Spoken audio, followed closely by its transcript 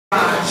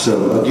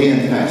So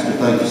again, Pastor,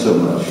 thank you so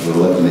much for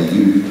letting me.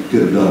 You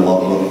could have done a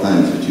lot of other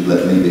things, but you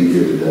let me be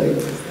here today.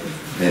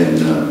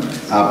 And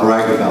I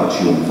brag about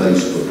you on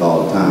Facebook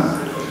all the time.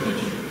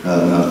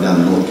 When I was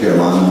down in North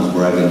Carolina, I was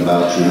bragging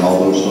about you, and all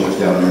those folks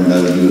down there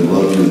know you and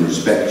love you and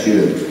respect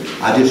you.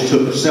 And I just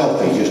took a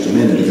selfie just a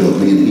minute ago,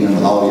 me and him,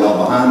 with all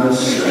y'all behind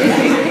us.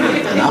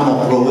 And I'm going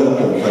to throw it up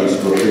on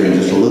Facebook here in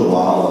just a little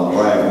while and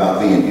brag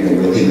about being here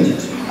with him.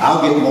 And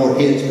I'll get more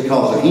hits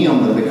because of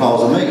him than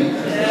because of me.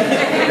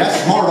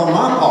 That's smart on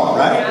my part,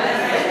 right?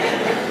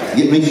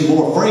 Get me some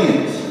more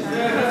friends.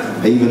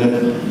 Even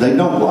if they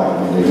don't like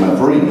me, they're my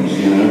friends,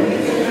 you know.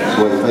 That's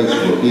the way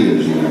Facebook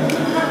is, you know.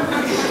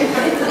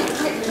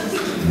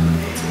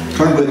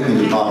 Turn with me in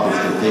your Bibles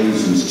to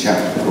Ephesians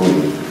chapter 3.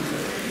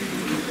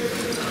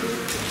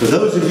 For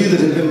those of you that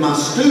have been my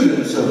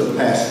students over the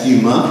past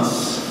few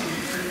months,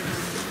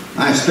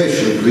 I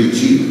especially greet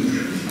you.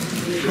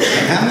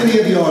 How many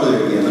of you are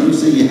there again? Let me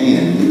see your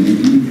hand.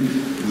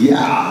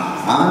 Yeah.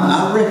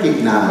 I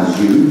recognize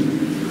you.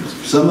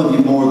 Some of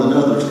you more than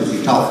others because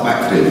you talk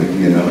back to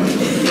me, you know.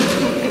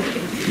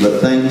 But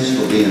thanks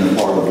for being a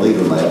part of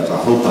Leader Labs. I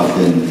hope I've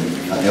been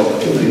a help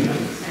to you.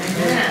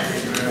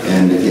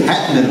 And if you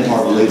haven't been a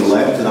part of Leader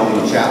Labs, then I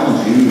want to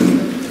challenge you in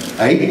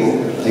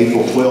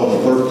April 12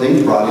 and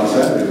 13, Friday and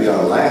Saturday, will be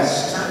our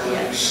last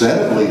set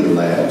of Leader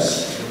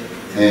Labs.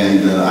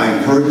 And I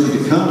encourage you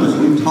to come as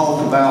we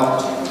talk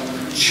about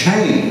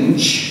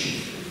change.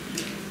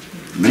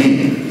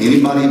 Man,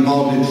 anybody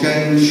involved in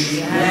change?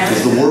 Yes.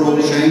 Is the world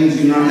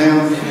changing right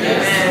now?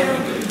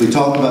 Yes. We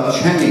talk about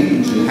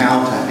change and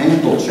how to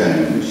handle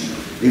change,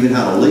 even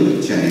how to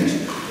lead change.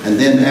 And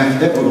then after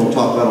that, we're going to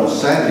talk about on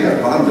Saturday, our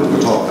Bible,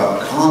 we're talking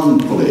about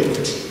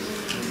conflict.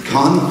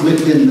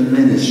 Conflict in the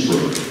ministry.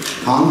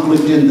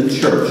 Conflict in the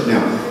church.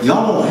 Now,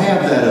 y'all don't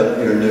have that up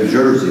here in New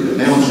Jersey, but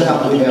down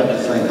south we have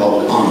this thing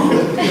called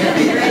conflict.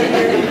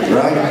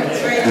 Right?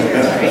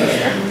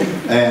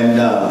 And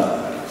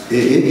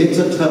it's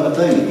a tough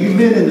thing. If you've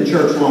been in the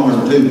church longer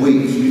than 2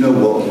 weeks, you know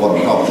what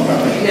I'm talking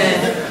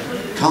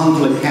about.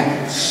 Conflict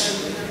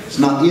happens. It's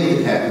not if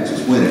it happens,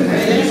 it's when it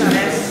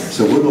happens.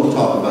 So we're going to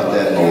talk about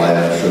that in the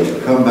lab. So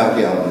come back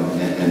out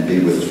and be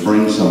with us.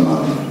 Bring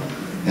somebody.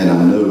 And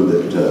I know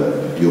that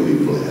you'll be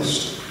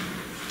blessed.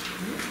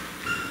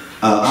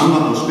 I'm not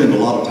going to spend a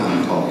lot of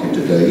time talking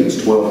today. It's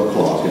 12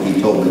 o'clock, and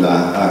he told me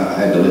that I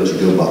had to let you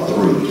go by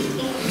 3.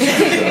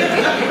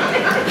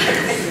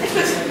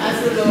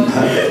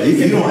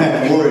 You don't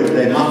have to worry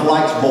today. My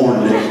flight's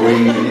boarding at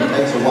 3, and it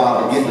takes a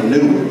while to get the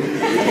new one.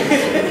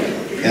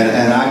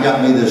 And I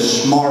got me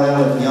this smart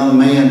aleck young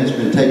man that's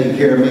been taking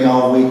care of me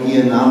all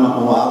weekend. I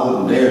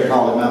wouldn't dare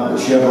call him out, but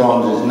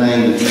Chevron's his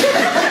name.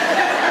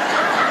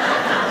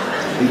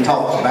 He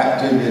talks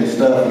back to me and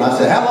stuff. And I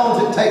said, how long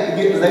does it take to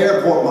get to the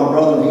airport, my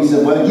brother? And he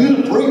said, well, you're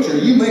the preacher.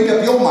 You make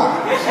up your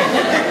mind.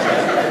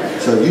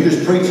 So you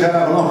just preach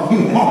however long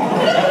you want.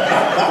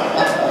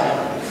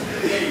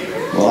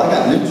 Well, I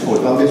got news for you.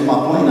 If I miss my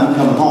plane, I'm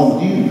coming home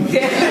with you.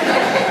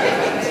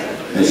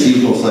 And she's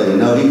going to say,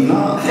 no, he's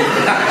not.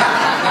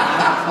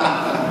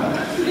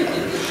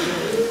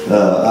 I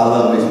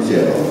love Mr.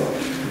 Chevron.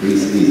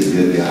 He's a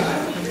good guy.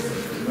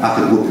 I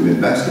could whoop him in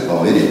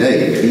basketball any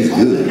day. He's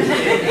good.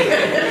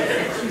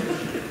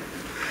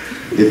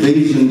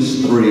 Ephesians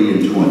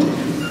 3:20.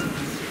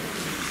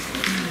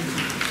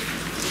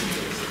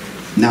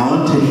 Now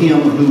unto him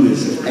who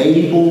is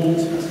able,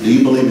 do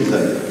you believe it's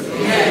able?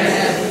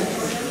 Yes.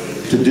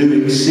 To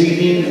do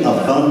exceeding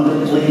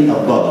abundantly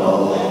above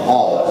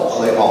all,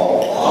 say all,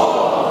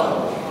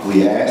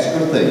 we ask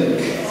or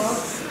think,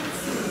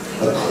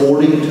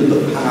 according to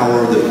the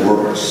power that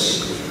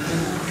works.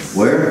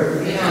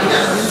 Where?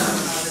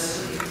 Yes.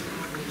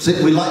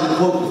 See, we like to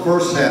quote the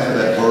first half of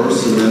that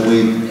verse, and then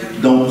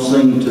we don't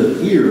seem to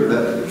hear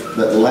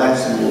that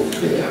last little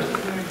bit.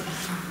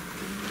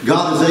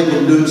 God is able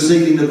to do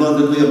exceeding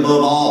abundantly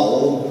above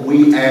all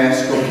we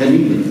ask or can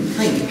even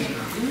think.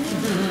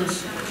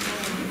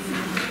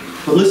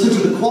 But listen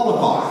to the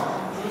qualifier.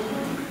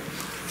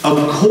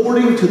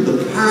 According to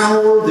the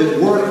power that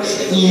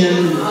works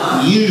in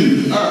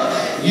you.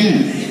 You.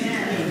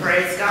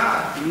 Praise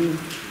God.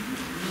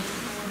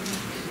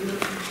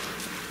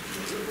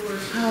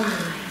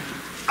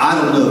 I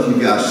don't know if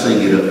you guys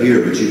sing it up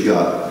here, but you've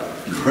got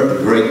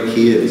great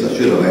kids. I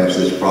should have asked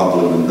this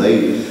probably when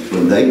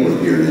they were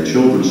here in the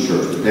children's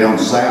church. But down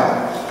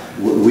south,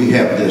 we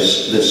have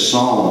this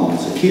song.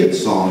 It's a kid's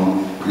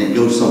song, and it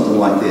goes something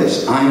like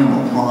this: I am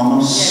a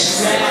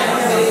promise.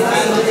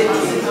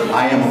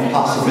 I am a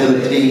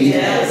possibility.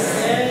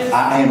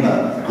 I am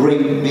a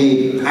great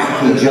big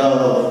package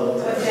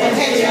of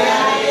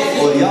potentiality.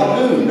 Well, y'all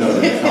do know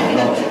that song,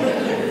 don't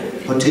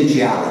you?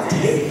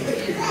 Potentiality.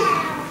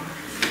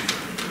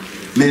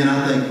 Man, I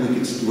think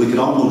we could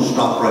almost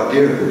stop right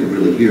there if we could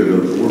really hear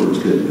those words,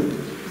 couldn't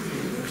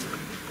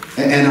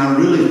we? And I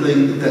really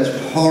think that that's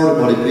part of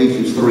what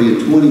Ephesians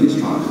 3:20 is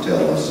trying to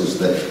tell us, is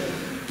that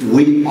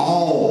we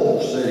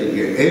all sitting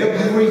here,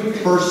 every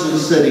person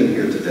sitting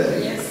here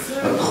today,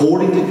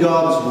 according to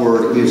God's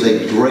Word, is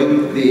a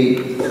great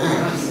big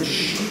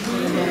package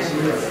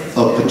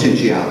of of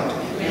potentiality.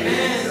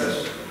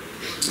 Amen.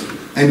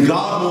 And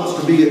God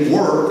wants to be at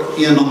work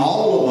in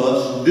all of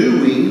us,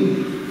 doing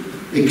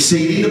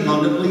exceeding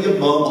abundantly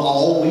above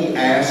all we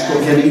ask or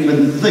can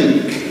even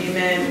think.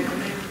 Amen.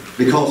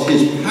 Because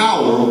His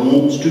power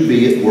wants to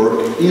be at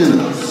work in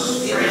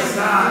us. Praise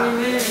God.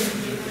 Amen.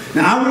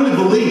 Now, I really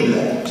believe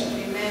that.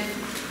 Amen.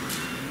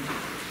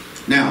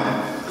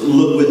 Now,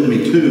 look with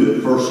me too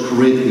at 1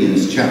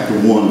 Corinthians chapter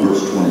 1,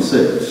 verse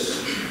 26.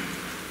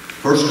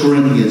 1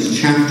 Corinthians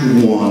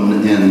chapter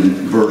 1 and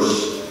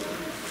verse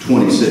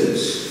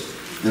 26.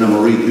 And I'm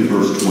going to read through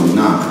verse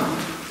 29.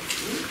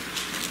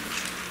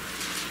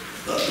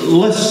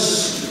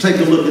 Let's take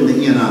a look in the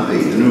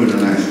NIV, the New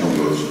International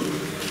Version.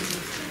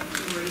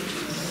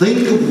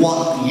 Think of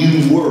what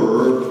you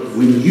were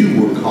when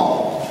you were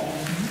called.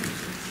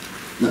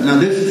 Now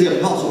this is the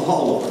Apostle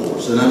Paul, of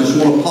course, and I just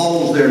want to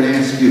pause there and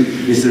ask you,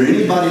 is there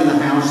anybody in the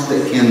house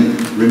that can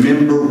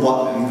remember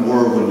what you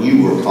were when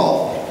you were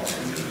called?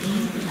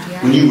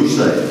 When you were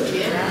saved?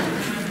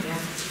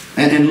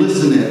 And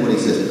listen to what he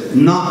says.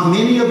 Not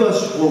many of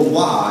us were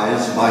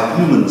wise by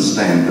human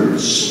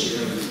standards.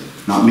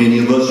 Not many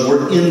of us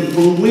were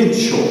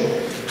influential.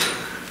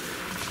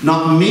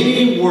 Not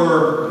many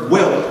were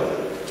wealthy.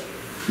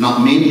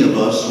 Not many of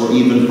us were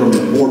even from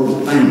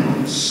important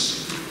families.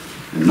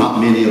 And not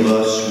many of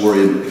us were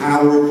in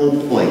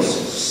powerful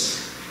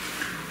places.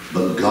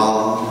 But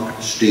God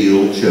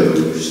still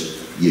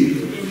chose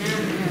you.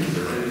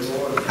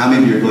 How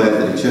many of you are glad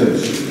that He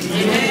chose you?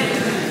 Amen.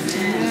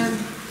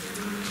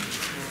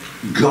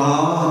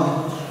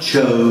 God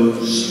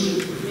chose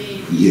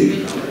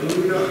you.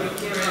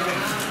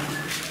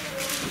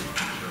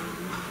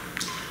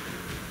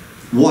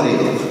 What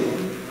if?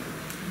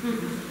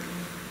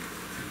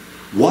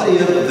 What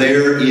if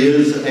there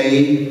is a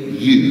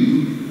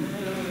you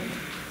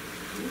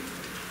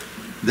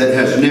that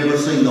has never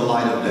seen the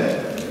light of day?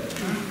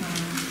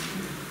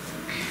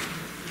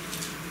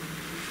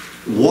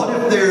 What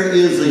if there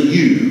is a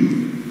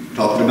you,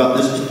 talking about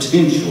this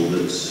potential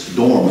that's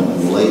dormant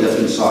and laid up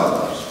inside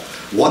us?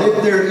 What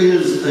if there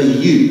is a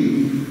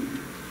you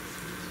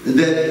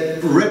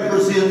that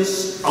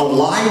represents a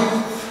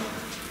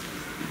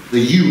life, the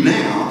you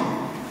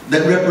now,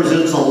 that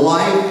represents a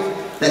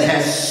life that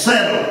has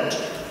settled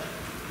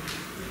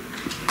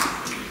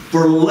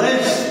for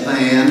less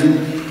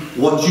than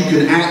what you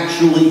can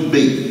actually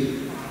be?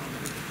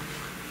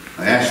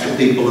 I asked the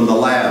people in the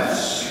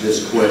labs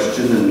this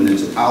question, and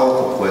it's a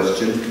powerful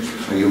question.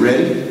 Are you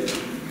ready?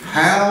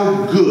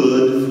 How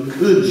good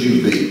could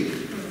you be?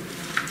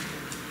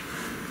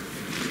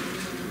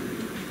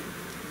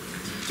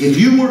 If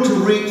you were to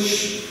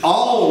reach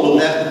all of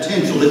that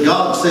potential that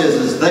God says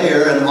is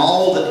there and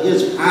all that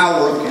His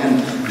power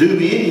can do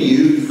in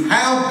you,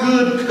 how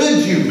good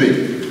could you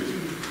be?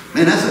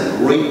 Man, that's a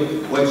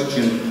great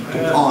question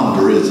to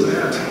ponder, isn't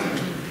it?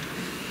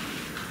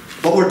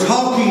 What we're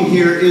talking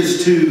here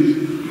is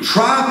to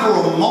try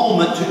for a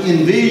moment to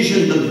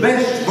envision the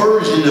best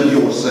version of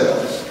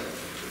yourself.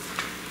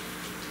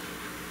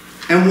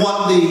 And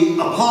what the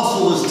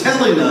apostle is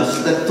telling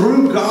us, that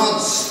through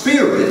God's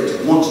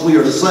Spirit, once we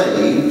are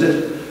saved,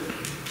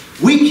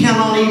 we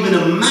cannot even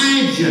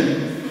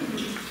imagine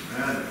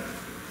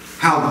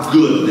how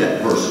good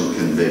that person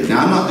can be.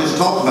 Now, I'm not just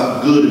talking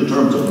about good in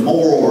terms of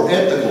moral or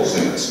ethical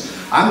sense.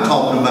 I'm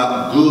talking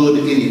about good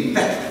in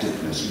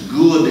effectiveness,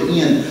 good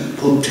in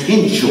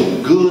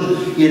potential,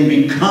 good in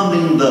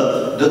becoming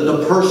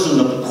the person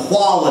of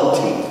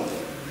quality,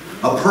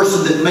 a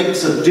person that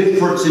makes a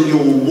difference in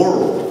your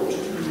world.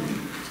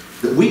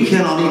 That we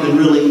cannot even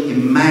really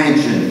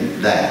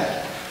imagine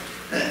that.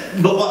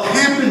 But what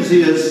happens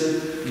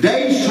is,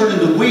 days turn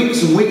into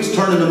weeks, and weeks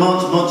turn into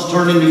months, months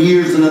turn into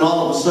years, and then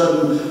all of a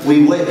sudden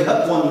we wake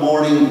up one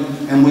morning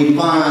and we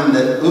find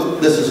that,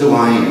 oop, this is who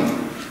I am.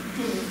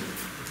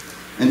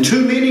 And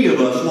too many of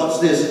us,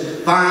 watch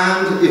this,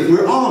 find, if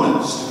we're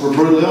honest, if we're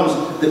brutally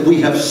honest, that we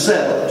have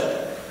settled.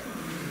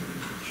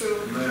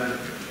 True.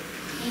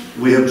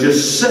 We have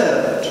just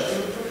settled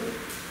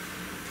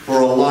for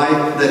a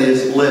life that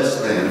is less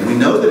than. And we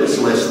know that it's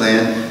less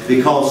than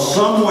because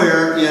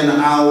somewhere in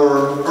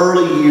our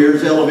early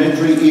years,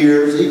 elementary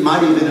years, it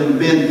might even have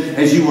been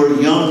as you were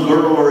a young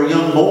girl or a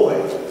young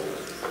boy,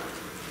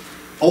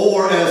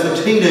 or as a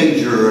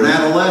teenager, an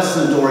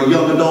adolescent, or a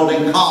young adult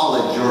in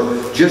college, or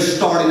just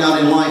starting out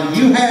in life,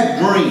 you had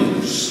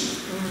dreams.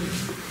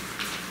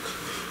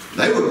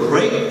 They were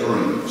great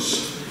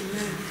dreams.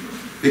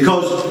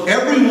 Because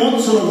every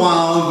once in a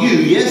while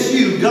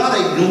you got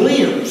a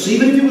glimpse,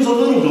 even if it was a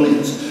little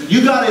glimpse,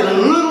 you got a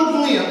little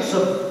glimpse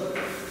of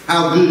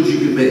how good you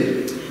could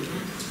be.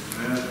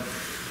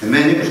 And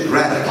man, it was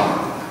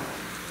gratifying.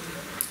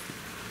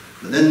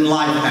 But then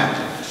life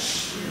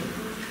happens.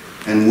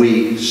 And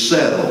we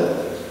settle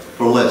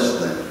for less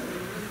than.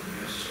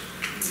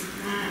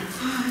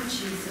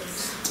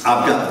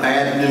 I've got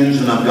bad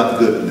news and I've got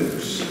good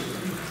news.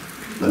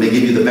 Let me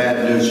give you the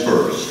bad news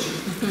first.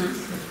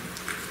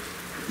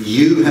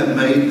 You have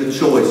made the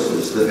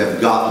choices that have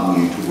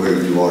gotten you to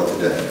where you are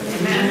today.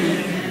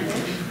 Amen.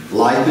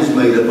 Life is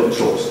made up of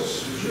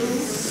choices.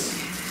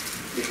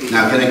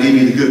 Now, can I give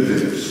you the good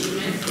news?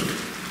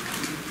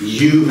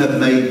 You have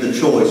made the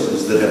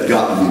choices that have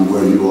gotten you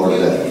where you are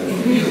today.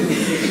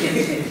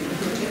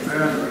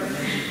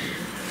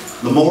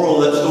 The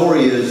moral of that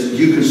story is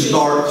you can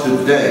start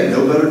today,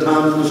 no better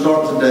time than to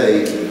start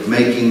today,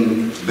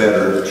 making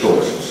better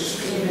choices.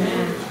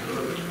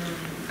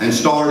 And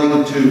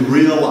starting to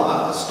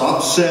realize,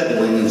 stop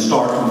settling and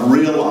start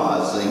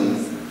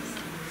realizing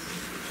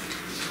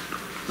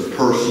the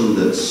person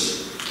that's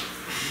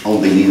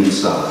on the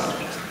inside.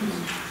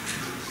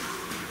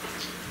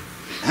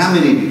 How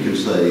many of you can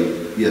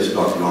say, yes,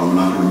 Dr. Garmon,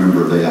 I can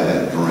remember a day I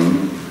had a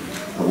dream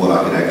of what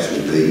I could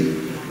actually be,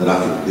 that I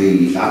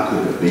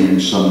could have been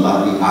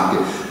somebody.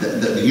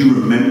 Do you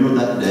remember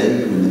that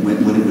day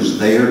when it was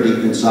there deep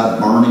inside,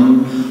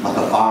 burning like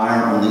a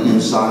fire on the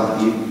inside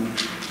of you?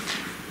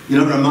 You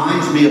know, it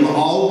reminds me of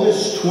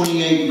August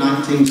 28,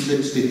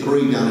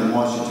 1963 down in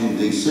Washington,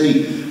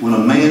 D.C., when a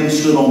man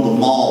stood on the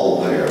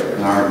mall there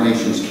in our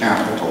nation's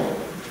capital.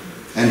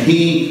 And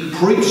he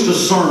preached a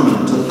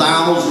sermon to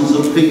thousands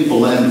of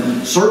people,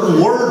 and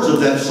certain words of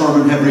that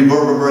sermon have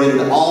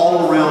reverberated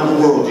all around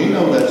the world. You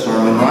know that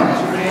sermon,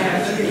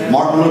 right?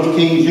 Martin Luther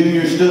King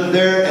Jr. stood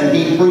there and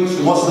he preached,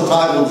 what's the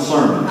title of the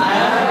sermon? I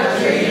have a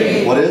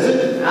dream. What is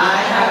it? I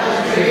have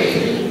a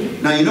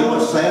dream. Now, you know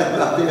what's sad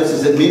about this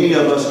is that many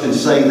of us can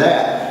say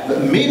that,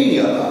 but many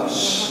of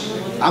us,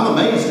 I'm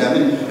amazed at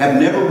it, have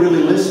never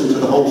really listened to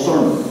the whole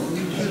sermon.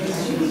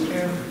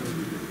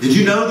 Did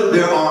you know that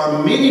there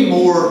are many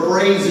more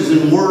phrases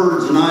and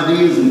words and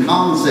ideas and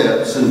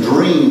concepts and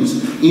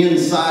dreams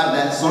inside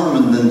that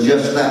sermon than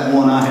just that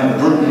one, I have a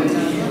dream?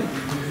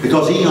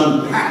 Because he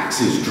unpacks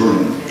his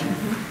dream.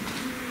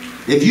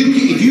 If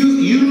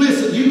you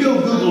listen, you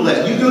go Google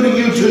that, you go to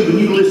YouTube and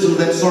you listen to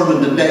that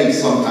sermon today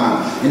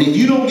sometime, and if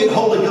you don't get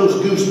Holy Ghost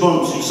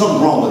goosebumps,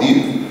 something's wrong with you.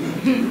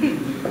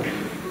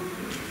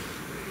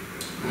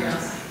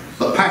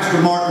 But Pastor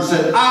Martin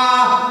said,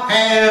 I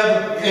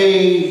have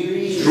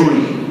a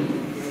dream.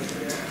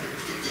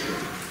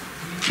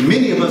 And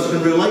many of us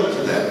can relate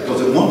to that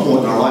because at one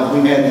point in our life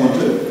we had one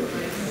too.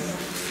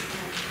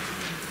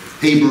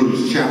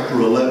 Hebrews chapter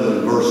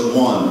 11 verse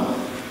 1.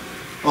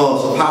 Oh,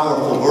 it's a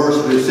powerful verse,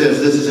 but it says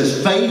this. It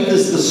says, faith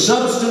is the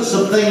substance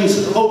of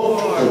things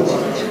hoped for,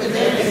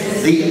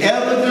 the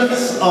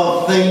evidence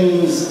of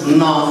things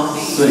not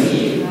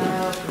seen.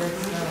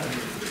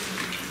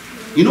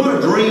 You know what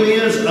a dream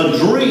is? A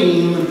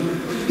dream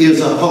is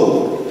a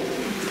hope.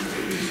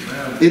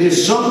 It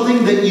is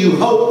something that you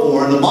hope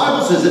for. And the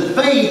Bible says that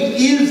faith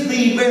is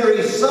the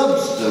very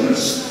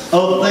substance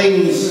of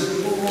things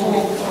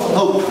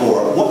hoped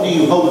for. What do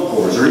you hope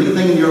for? Is there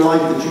anything in your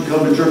life that you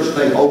come to church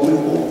today hoping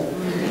for?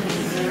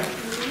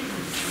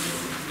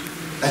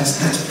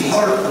 That's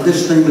part of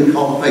this thing we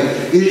call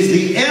faith. It is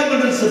the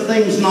evidence of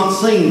things not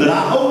seen. But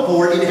I hope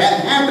for it. It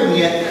hasn't happened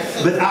yet,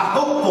 but I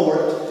hope for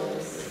it.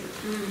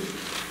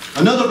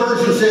 Another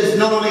version says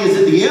not only is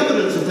it the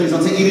evidence of things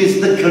not seen, it is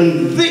the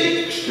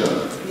conviction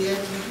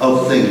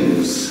of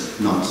things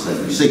not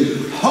seen. You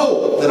see,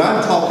 hope that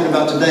I'm talking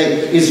about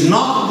today is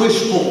not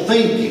wishful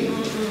thinking.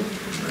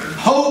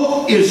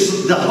 Hope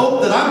is the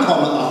hope that I'm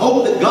talking about, the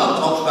hope that God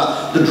talks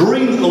about, the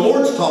dream that the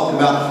Lord's talking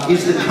about,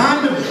 is the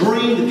kind of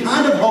dream, the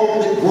kind of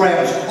hope that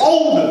grabs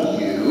hold of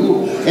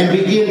you and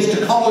begins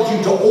to cause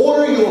you to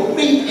order your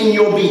feet and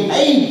your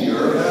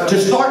behavior to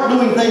start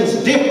doing things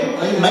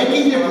differently,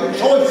 making different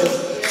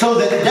choices, so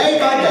that day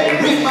by day,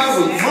 week by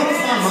week, month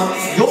by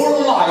month, your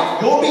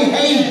life, your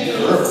behavior,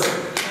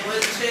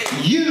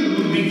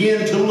 you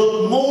begin to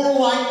look more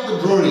like the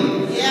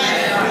dream.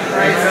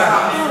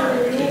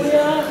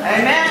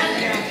 Amen.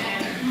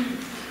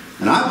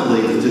 And I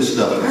believe that this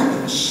stuff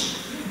happens.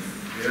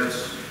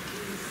 Yes.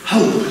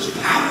 Hope is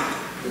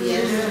powerful.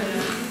 Yes.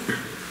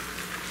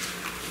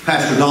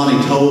 Pastor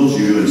Donnie told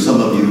you, and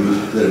some of you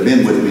that have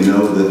been with me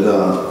know that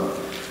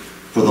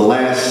for the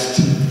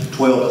last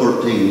 12,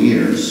 13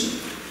 years,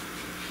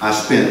 I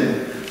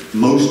spent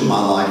most of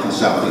my life in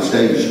Southeast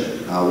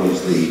Asia. I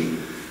was the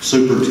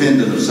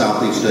superintendent of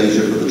Southeast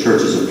Asia for the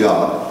Churches of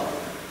God.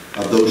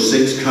 Of those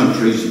 6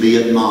 countries,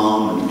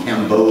 Vietnam and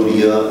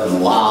Cambodia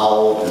and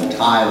Laos and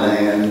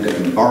Thailand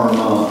and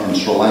Burma and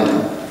Sri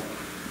Lanka.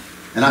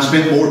 And I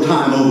spent more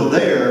time over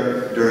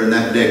there during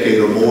that decade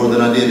or more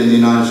than I did in the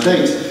United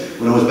States.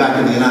 When I was back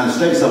in the United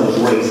States, I was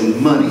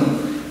raising money.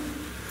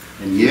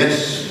 And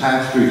yes,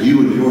 Pastor, you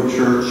and your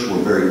church were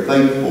very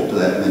faithful to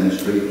that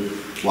ministry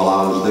while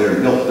I was there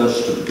and helped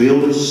us to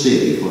build a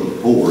city for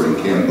the poor in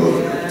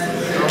Cambodia.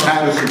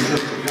 Paterson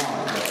Church of God.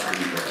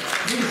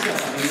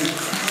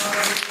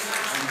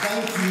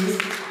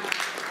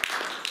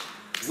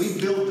 We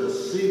built a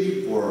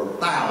city for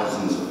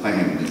thousands of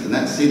families, and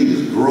that city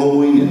is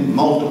growing and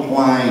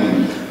multiplying,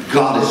 and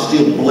God is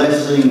still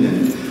blessing,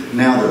 and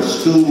now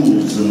there's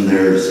schools and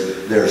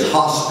there's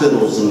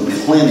hospitals and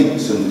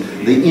clinics, and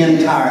the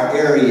entire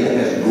area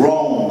has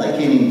grown. They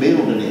can't even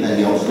build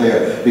anything else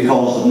there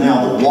because of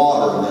now the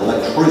water and the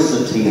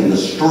electricity and the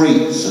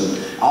streets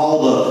and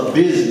all the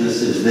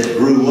businesses that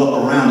grew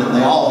up around it.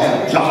 They all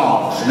have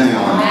jobs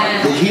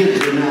now. The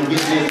kids are now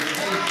getting education.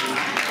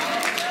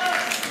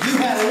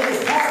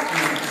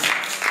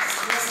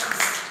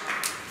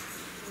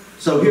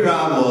 So here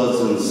I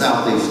was in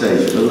Southeast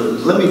Asia.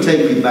 Let me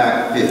take you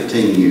back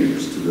 15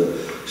 years to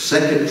the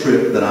second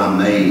trip that I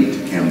made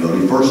to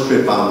Cambodia. First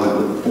trip I went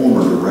with the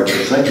former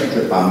director. Second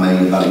trip I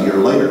made about a year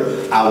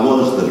later, I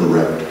was the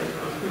director.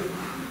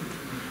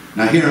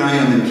 Now here I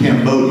am in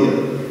Cambodia,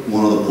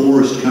 one of the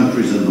poorest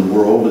countries in the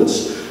world.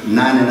 It's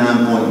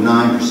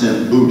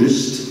 99.9%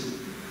 Buddhist.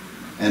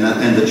 And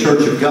the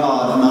Church of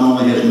God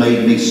not only has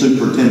made me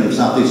superintendent of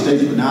Southeast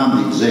Asia, but now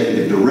I'm the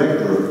executive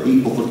director of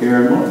People for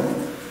Care and Love.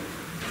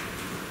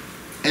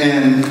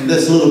 And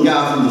this little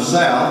guy from the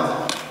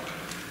South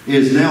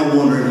is now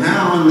wondering,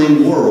 how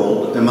in the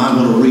world am I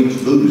going to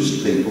reach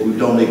Buddhist people who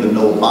don't even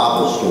know a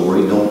Bible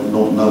story, don't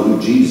know who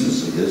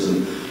Jesus is,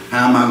 and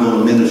how am I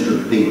going to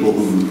minister to people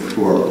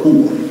who are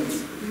poor?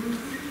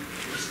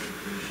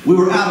 We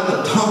were out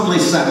at the Tonle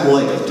Sap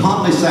Lake. The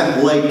Tonle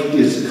Sap Lake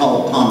is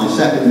called Tonle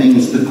Sap. It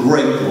means the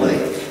Great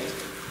Lake.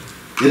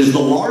 It is the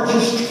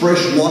largest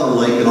freshwater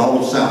lake in all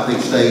of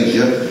Southeast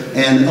Asia,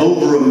 and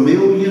over 1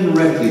 million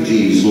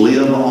refugees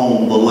live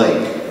on the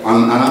lake.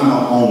 I'm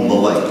not on the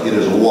lake. It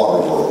is a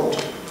water world.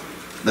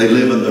 They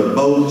live in their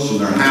boats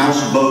and their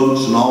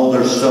houseboats and all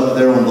their stuff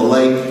there on the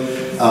lake.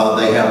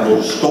 They have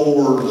little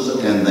stores,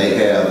 and they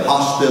have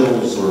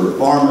hospitals or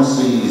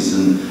pharmacies,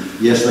 and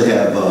yes, they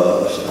have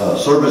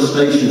service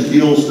stations,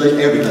 fuel stations,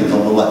 everything's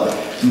on the lake.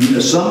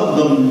 Some of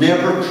them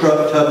never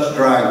touch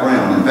dry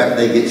ground. In fact,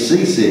 they get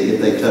seasick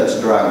if they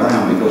touch dry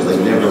ground because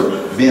they've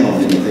never been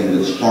on anything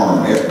that's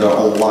firm. Their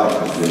whole life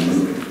has been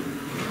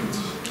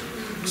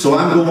moving. So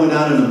I'm going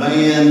out in a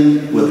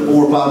van with 4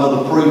 or 5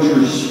 other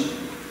preachers.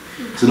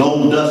 It's an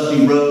old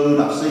dusty road.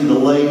 I see the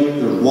lake.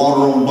 There's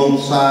water on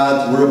both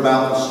sides. We're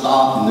about to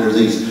stop, and there's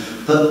these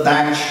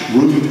thatched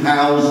roofed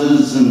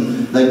houses,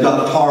 and they've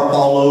got tarp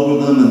all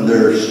over them, and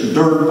there's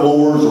dirt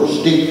floors or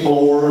stick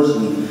floors,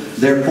 and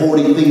they're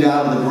 40 feet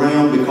out of the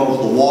ground because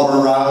the water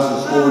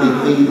rises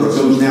 40 feet or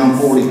goes down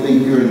 40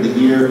 feet during the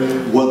year,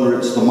 whether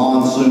it's the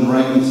monsoon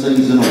rainy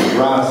season or the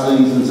dry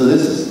season. So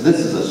this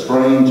is a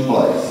strange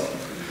place.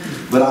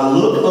 But I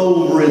look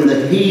over in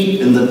the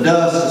heat and the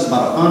dust. It's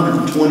about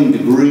 120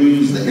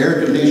 degrees. The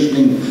air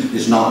conditioning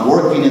is not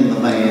working in the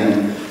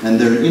van. And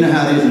there, you know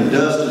how it is when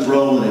dust is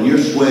rolling and you're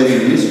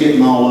sweating and it's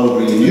getting all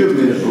over you and you're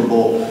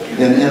miserable.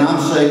 And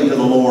I'm saying to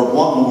the Lord,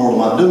 what in the world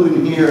am I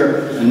doing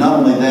here? And not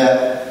only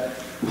that,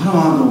 what am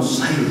I going to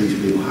say to these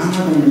people? How am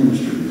I going to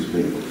minister to these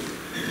people?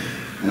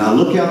 And I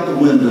look out the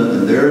window,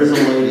 and there is a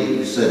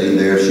lady sitting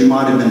there. She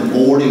might have been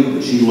 40,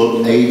 but she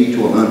looked 80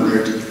 to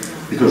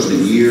 100 because the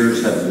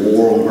years had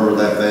wore on her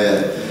that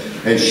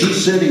bad. And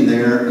she's sitting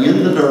there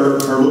in the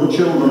dirt. Her little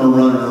children are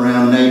running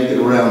around naked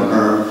around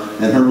her,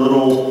 and her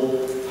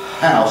little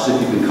house,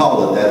 if you can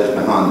call it that, is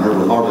behind her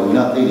with hardly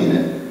nothing in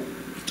it.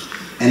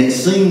 And it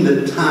seemed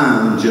that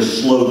time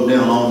just slowed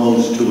down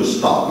almost to a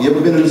stop. You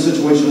ever been in a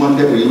situation like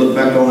that where you look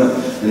back on it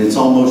and it's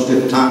almost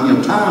at time? You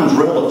know, time's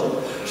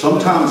relative.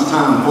 Sometimes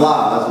time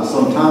flies, and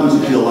sometimes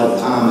you feel like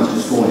time is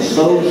just going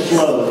so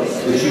slow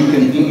that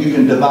you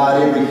can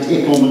divide every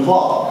tick on the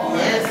clock.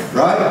 Yes.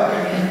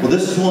 Right? Well,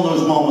 this is one of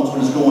those moments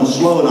when it's going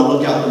slow, and I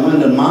look out the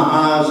window and my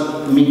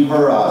eyes meet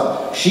her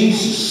eyes.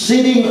 She's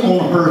sitting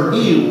on her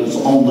heels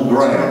on the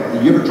ground.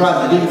 Have you ever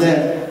tried to do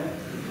that?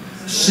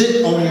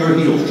 Sit on your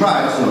heels.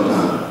 Try it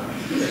sometime.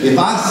 If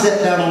I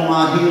sat down on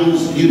my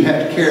heels, you'd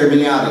have to carry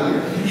me out of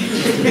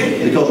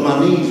here because my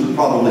knees would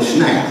probably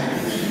snap.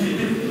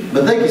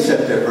 But they can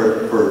sit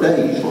there for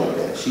days like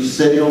that. She's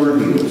sitting on her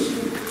heels.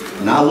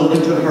 And I look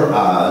into her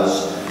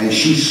eyes, and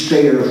she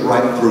stares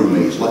right through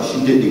me. It's like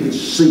she didn't even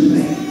see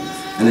me.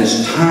 And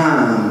as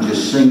time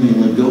just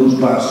seemingly goes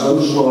by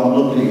so slow, I'm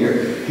looking at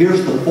her.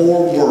 Here's the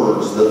 4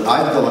 words that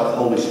I feel like the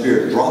Holy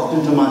Spirit dropped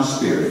into my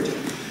spirit.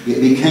 It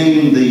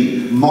became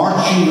the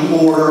marching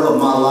order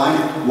of my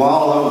life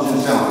while I was in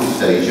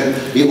Southeast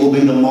Asia. It will be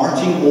the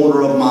marching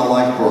order of my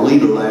life for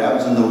Leader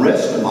Labs and the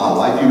rest of my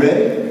life. You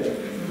ready?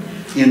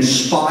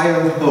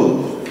 Inspire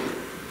hope.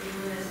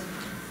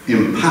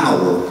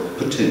 Empower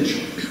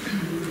potential.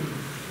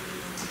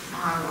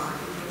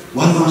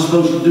 What am I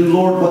supposed to do,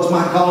 Lord? What's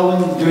my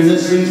calling during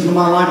this season of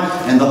my life?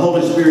 And the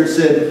Holy Spirit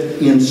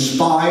said,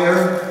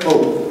 inspire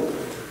hope.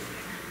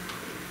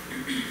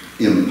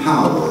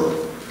 Empower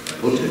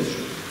potential.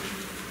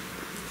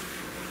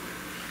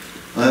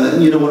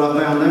 You know what I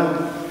found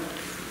out?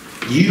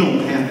 You don't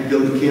have to go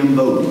to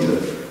Cambodia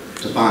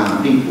to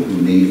find people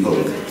who need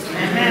hope.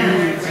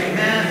 Amen.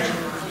 Amen.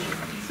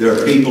 There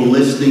are people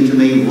listening to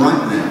me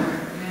right now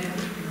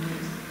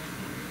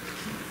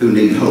who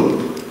need hope.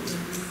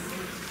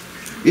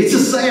 It's a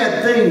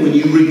sad thing when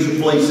you reach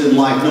a place in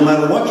life, no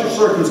matter what your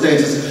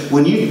circumstances,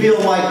 when you feel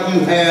like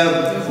you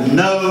have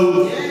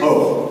no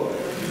hope.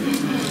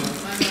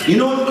 You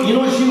know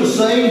what she was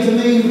saying to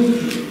me?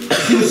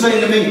 She was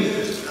saying to me,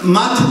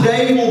 my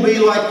today will be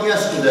like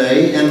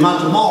yesterday, and my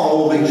tomorrow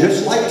will be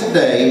just like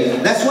today.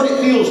 That's what it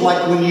feels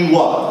like when you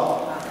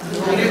what?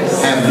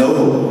 Have no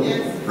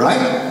hope.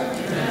 Right?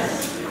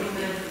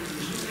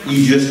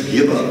 You just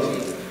give up.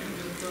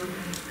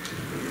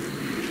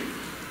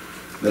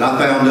 But I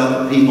found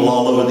out that people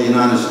all over the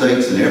United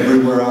States and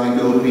everywhere I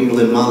go, people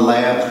in my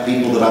labs,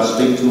 people that I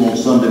speak to on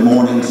Sunday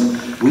mornings,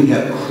 we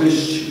have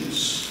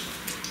Christians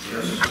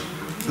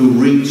who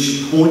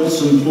reach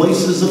points and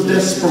places of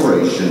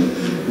desperation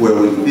where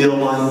we feel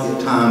like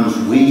at times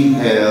we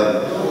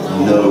have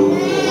no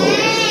hope.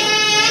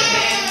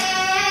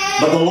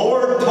 But the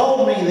Lord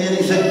told me then,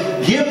 He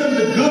said, give them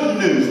the good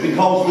news,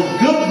 because the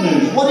good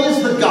news, what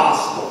is the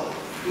gospel?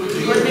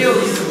 Good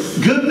news.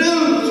 Good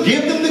news.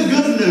 Give them the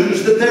good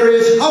news that there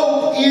is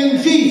hope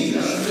in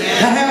Jesus. To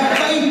have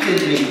faith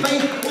in me.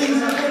 Faith pleases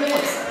the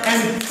Lord.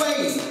 And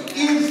faith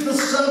is the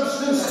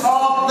substance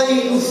of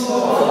things.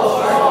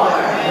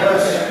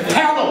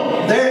 Tell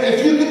them,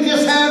 if you can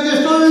just have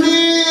just a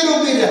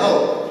little bit of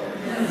hope.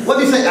 What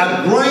do you say?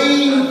 A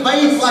grain,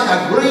 faith like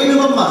a grain of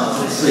a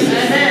mustard seed.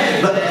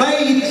 But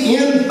faith,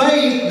 in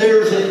faith,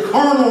 there's a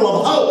kernel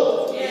of hope.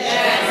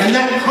 And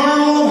that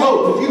kernel of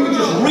hope, if you could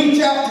just reach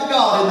out to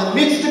God in the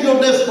midst of your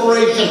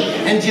desperation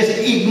and just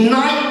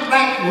ignite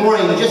that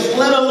grain, just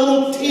let a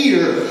little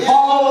tear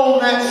fall on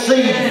that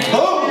seed.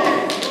 Boom!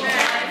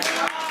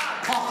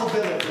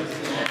 Possibilities.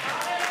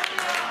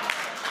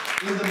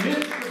 In the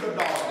midst of the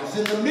darkness,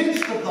 in the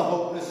midst of the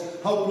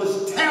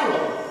hopeless, tell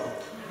them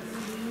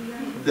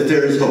that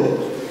there is hope.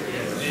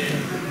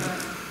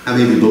 How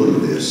many of you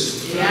believe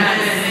this?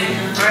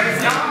 Yes.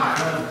 Praise God.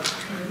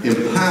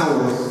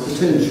 Empower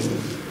potential.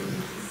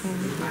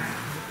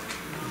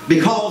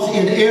 Because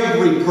in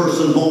every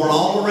person born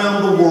all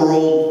around the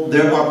world,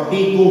 there are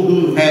people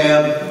who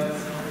have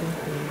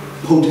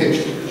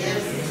potential.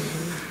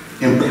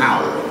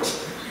 Empower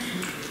it.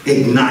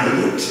 Ignite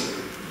it.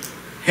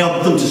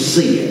 Help them to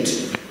see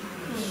it.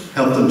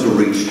 Help them to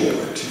reach for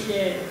it.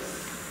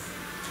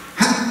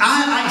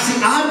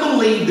 I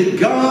believe that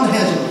God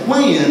has a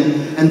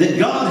plan and that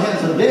God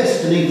has a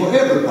destiny for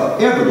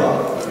everybody.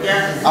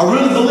 I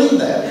really believe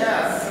that.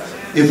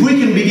 If we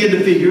can begin to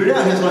figure it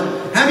out.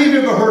 Have you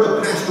ever heard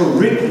of Pastor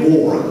Rick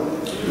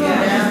Warren?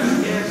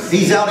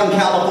 He's out in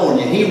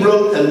California. He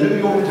wrote a New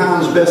York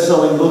Times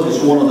best-selling book.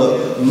 It's one of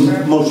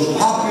the most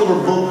popular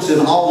books in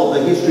all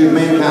of the history of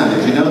mankind.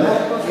 Did you know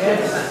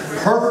that?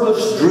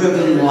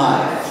 Purpose-Driven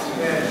Life.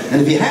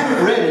 And if you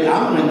haven't read it,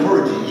 I'm going to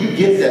encourage you. You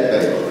get that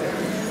baby.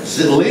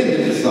 Lend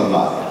it to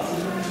somebody.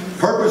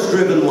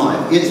 Purpose-Driven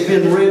Life. It's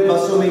been read by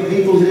so many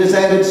people. It has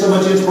added so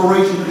much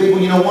inspiration to people.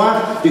 You know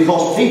why?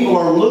 Because people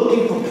are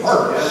looking for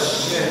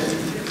purpose.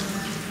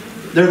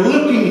 They're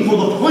looking for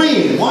the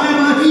plan. Why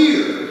am I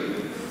here?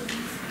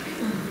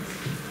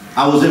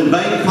 I was in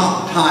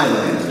Bangkok,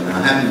 Thailand. And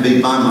I happened to be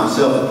by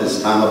myself at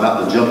this time,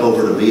 about to jump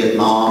over to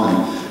Vietnam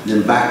and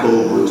then back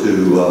over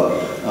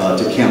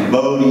to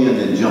Cambodia and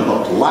then jump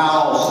up to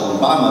Laos, and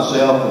by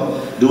myself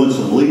and doing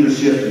some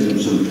leadership and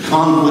some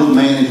conflict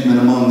management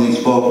among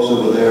these folks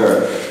over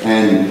there.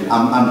 And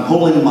I'm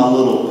pulling my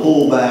little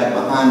pull bag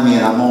behind me,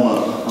 and I'm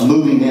on a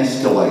moving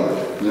escalator,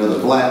 the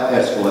flat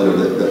escalator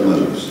that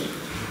moves.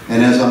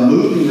 And as I'm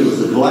moving, there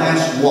was a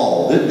glass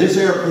wall. This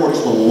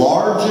airport's the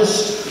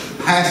largest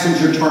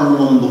passenger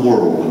terminal in the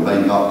world in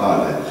Bangkok,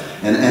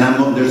 Thailand.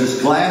 And there's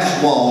this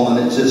glass wall,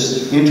 and it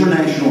says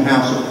International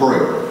House of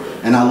Prayer.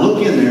 And I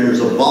look in there, there's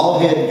a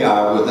bald-headed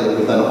guy with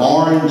an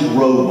orange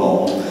robe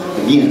on,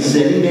 again,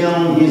 sitting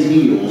down on his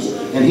heels,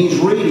 and he's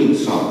reading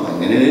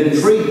something, and it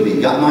intrigued me,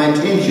 got my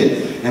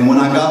attention. And when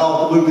I got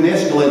off the moving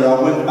escalator, I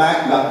went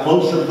back, got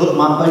closer, put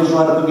my face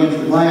right up against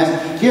the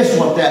glass. Guess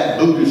what that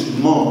Buddhist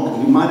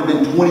monk, he might have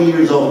been 20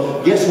 years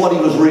old, guess what he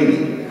was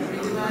reading?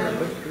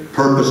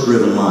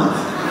 Purpose-Driven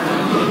Life.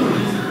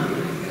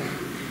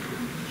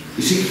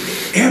 You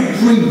see,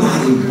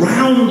 everybody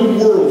around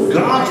the world,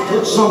 God's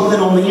put something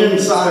on the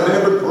inside of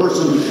every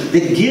person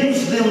that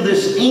gives them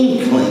this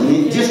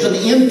inkling, just an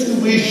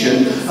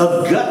intuition,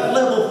 a gut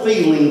level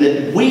feeling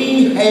that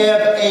we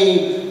have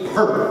a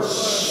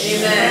purpose.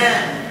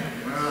 Amen.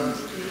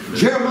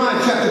 Jeremiah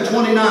chapter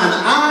 29,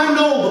 I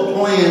know the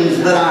plans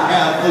that I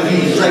have for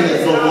you,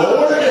 saith the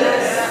Lord.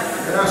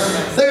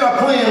 They are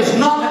plans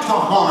not to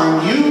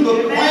harm you,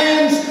 but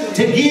plans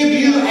to give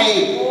you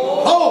a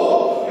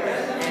hope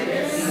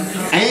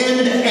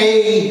and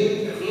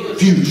a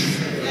future.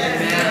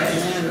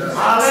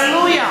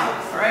 Hallelujah.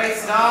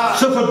 Praise God.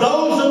 So for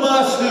those of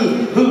us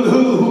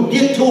who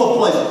get to a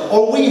place,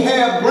 or we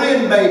have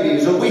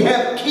grandbabies, or we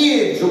have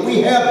kids, or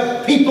we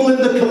have people in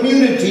the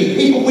community,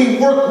 people we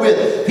work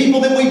with,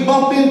 people that we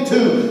bump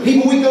into,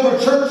 people we go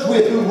to church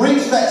with, who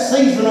reach that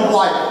season of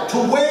life to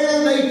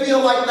where they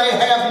feel like they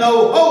have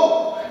no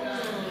hope,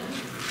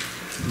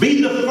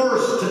 be the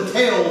first to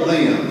tell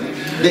them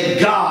that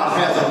God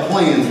has a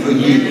plan for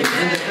you and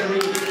that there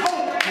is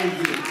hope for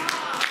you.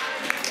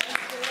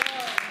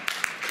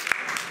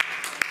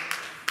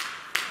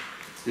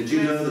 Did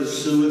you know that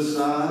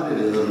suicide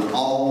is an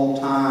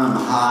all-time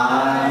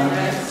high?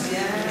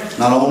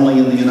 Not only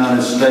in the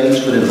United States,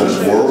 but in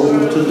the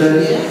world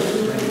today?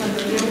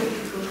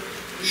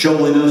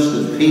 Showing us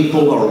that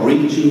people are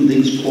reaching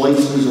these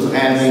places of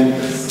having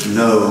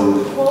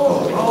no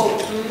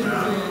hope.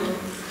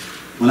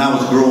 When I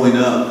was growing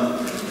up,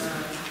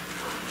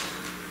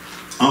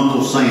 Uncle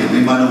Uncle Sam.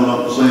 Anybody know what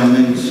Uncle Sam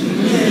means?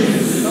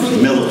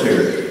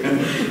 Military.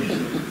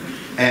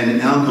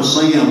 And Uncle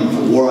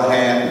Sam wore a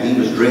hat, and he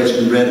was dressed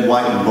in red,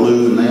 white, and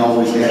blue, and they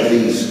always had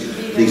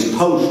these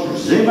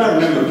posters. Does anybody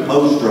remember the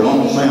poster of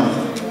Uncle Sam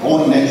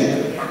pointing at you?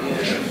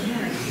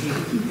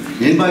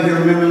 Anybody here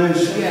remember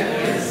this?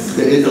 Yes.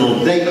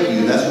 It'll date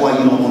you. That's why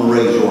you don't want to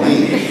raise your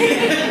hand.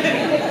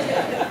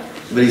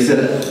 But he said,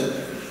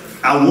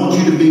 I want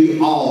you to be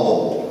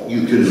all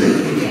you can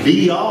be.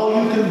 Be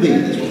all you can be.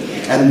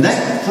 And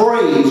that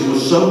phrase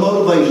was so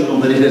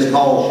motivational that it has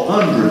caused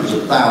hundreds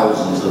of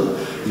thousands of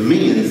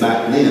men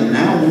back then,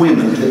 now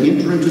women, to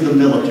enter into the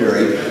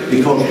military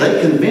because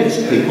they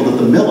convinced people that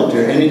the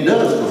military, and it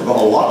does for a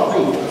lot of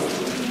people,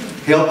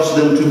 helps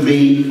them to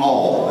be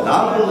all. And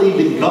I believe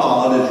that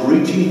God is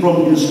reaching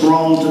from His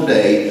throne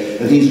today,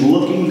 and He's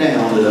looking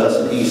down at us,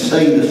 and He's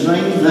saying the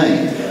same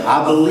thing.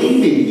 I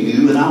believe in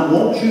you, and I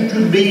want you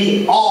to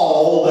be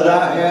all that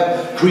I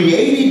have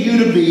created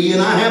you to be,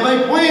 and I have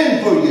a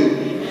plan for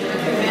you.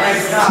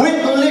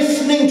 Quit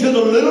listening to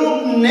the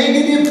little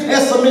negative,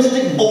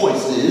 pessimistic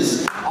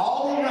voices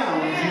all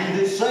around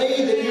you that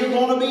say that you're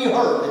going to be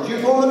hurt, that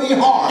you're going to be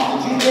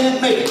harmed, that you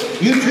can't make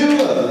it. You're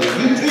too ugly,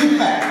 you're too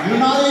fat, you're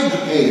not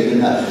educated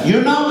enough,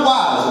 you're not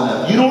wise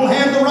enough, you don't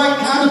have the right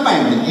kind of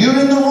family, you're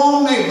in the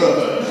wrong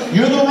neighborhood,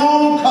 you're the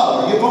wrong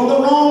color, you're from the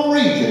wrong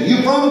region,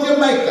 you're from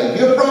Jamaica,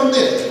 you're from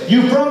this,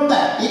 you're from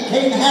that. It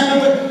can't happen,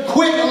 but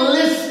quit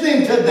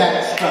listening to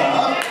that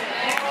stuff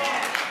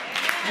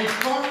and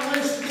start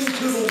listening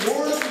to the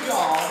Word of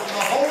God and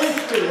the Holy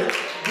Spirit,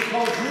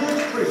 because you're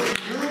a Christian,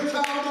 you're a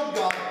child of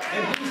God,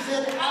 and He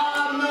said, I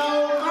know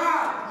my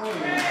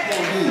plans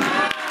for you.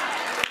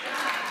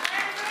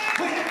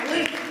 Quit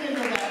listening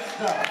to that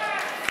stuff.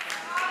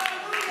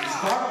 And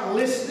start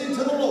listening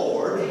to the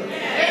Lord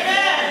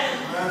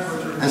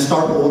and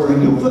start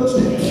ordering your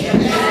footsteps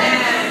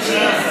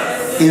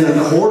in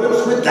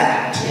accordance with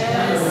that,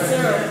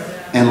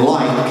 and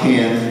life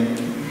can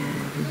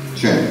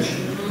change.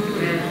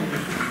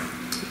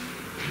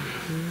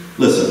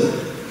 Listen,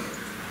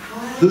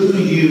 who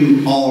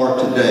you are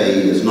today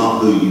is not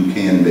who you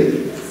can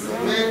be.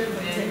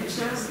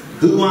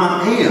 Who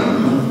I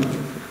am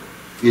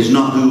is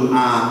not who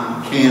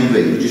I can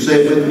be. Did you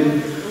say it with me?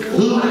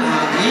 Who I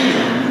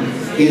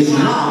am is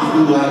not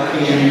who I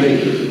can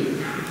be.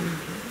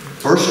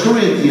 1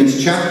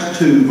 Corinthians chapter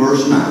 2,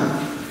 verse 9.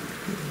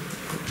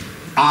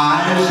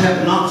 Eyes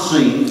have not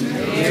seen.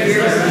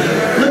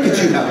 Look at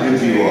you, how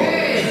good you are.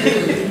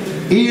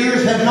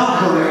 Ears have not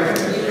heard.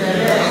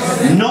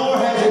 Nor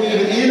has it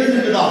even entered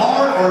into the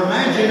heart or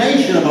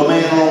imagination of a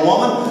man or a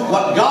woman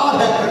what God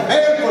has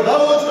prepared for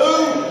those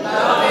who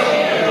love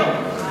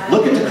Him.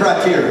 Look at the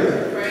criteria.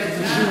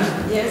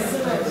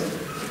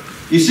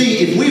 You see,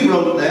 if we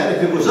wrote that,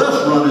 if it was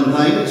us running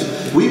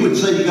things, we would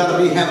say you got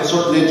to have a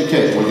certain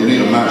education. Well, you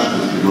need a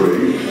master's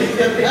degree.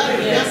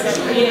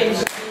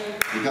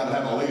 You got to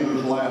have a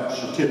leader's lab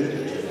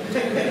certificate.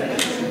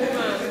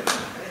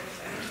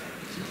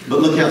 But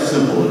look how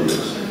simple it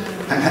is.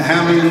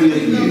 How many of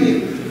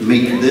you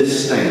meet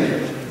this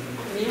standard?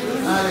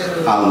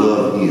 I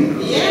love you.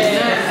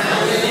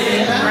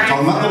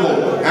 Talking about the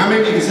Lord. How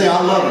many of you can say, I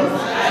love you?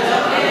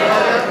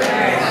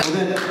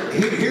 Well, then,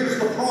 here's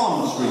the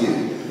promise for you.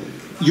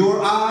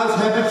 Your eyes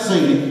haven't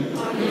seen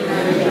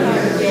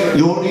it.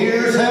 Your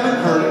ears haven't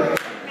heard it.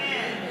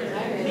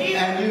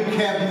 And you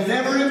have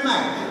never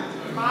imagined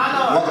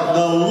what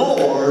the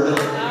Lord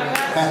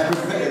has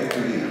prepared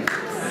for you.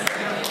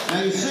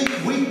 Now you see,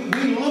 we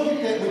look at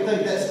that, we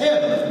think that's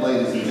heaven,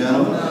 ladies and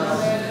gentlemen.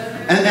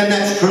 And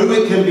that's true,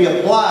 it can be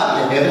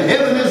applied to heaven.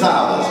 Heaven is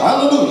ours.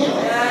 Hallelujah.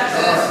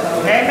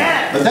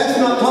 Amen. But that's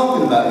not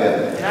talking about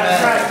heaven.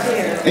 That's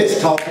right.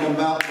 It's talking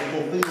about the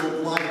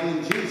fulfilled life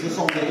in Jesus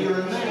on the here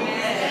and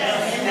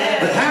now.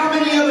 But how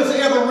many of us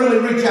ever really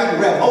reach out and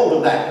grab hold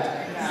of that?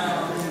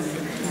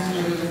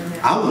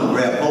 I want to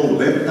grab hold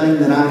of everything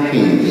that I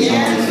can.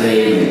 Somebody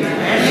say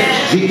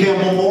amen. G.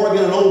 Campbell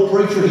Morgan, an old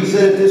preacher, he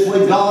said it this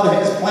way: God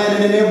has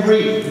planted in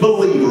every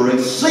believer a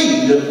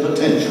seed of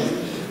potential.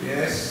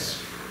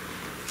 Yes.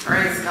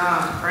 Praise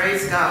God.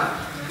 Praise God.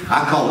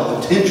 I call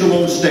it potential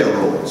on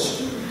steroids.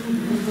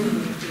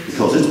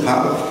 Because it's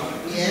powerful.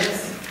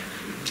 Yes.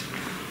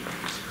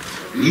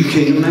 You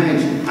can't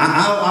imagine.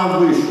 I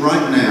wish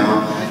right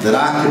now that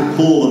I could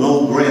pull an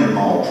old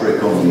grandma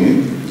trick on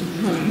you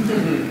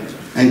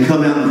and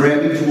come out and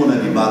grab each one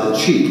of you by the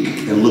cheek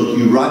and look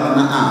you right in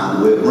the eye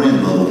the way a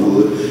grandmother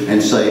would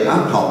and say,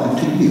 I'm talking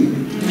to you.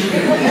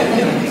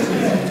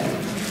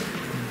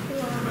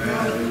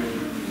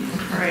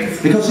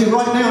 Because see,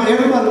 right now,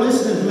 everybody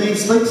listening to me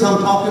thinks I'm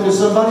talking to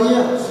somebody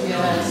else.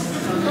 Yes.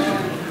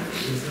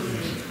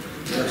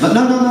 But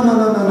no.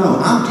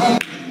 I'm talking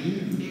to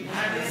you. I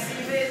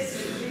receive it in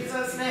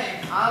Jesus'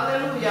 name.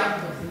 Hallelujah.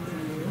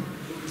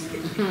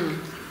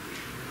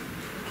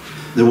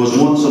 There was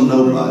once a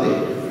nobody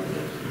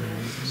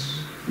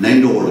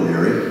named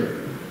Ordinary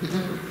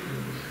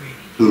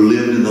who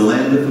lived in the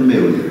land of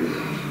familiar.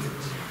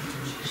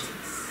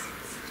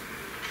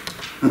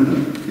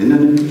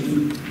 Isn't it?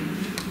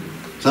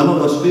 Some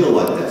of us feel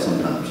like that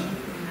sometimes.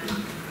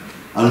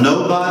 A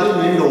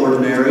nobody named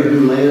Ordinary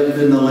who lived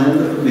in the land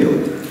of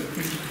familiar.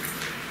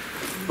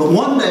 But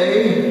one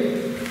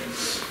day,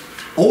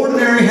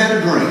 Ordinary had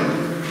a dream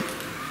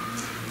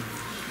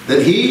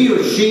that he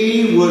or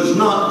she was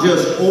not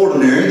just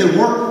ordinary. They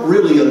weren't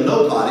really a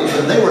nobody,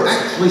 but they were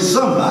actually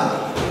somebody.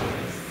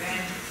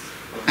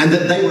 And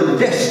that they were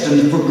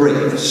destined for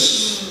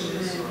greatness.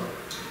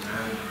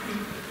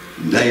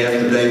 Day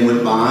after day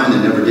went by and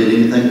they never did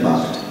anything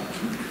about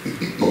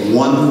it. But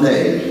one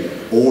day,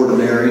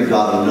 Ordinary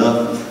got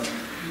enough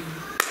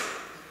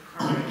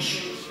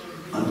unction,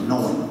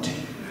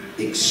 anointing,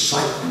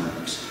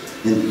 excitement,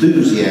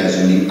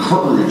 enthusiasm,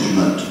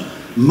 encouragement,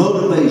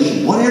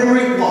 motivation, whatever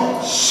it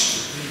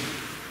was,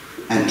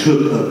 and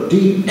took a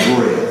deep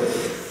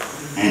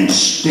breath and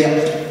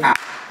stepped out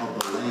of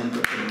the land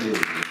of familiar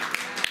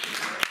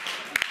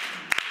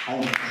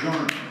on a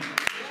journey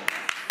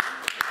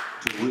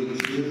to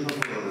reach his or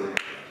her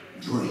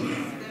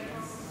dream.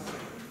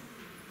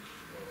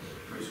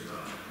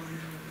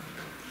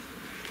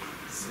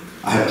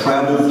 I have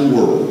traveled the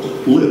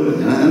world,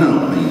 literally, and I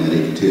don't mean that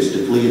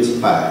egotistically, it's a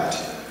fact.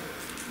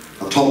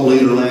 I've taught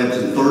leader labs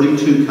in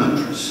 32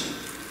 countries.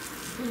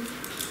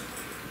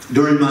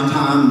 During my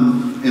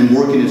time in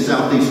working in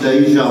Southeast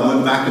Asia, I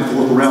went back and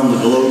forth around the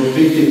globe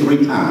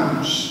 53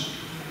 times.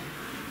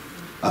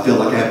 I feel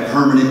like I have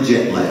permanent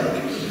jet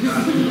lag.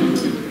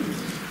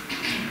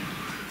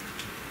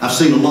 I've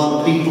seen a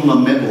lot of people and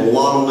I've met with a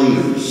lot of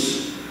leaders.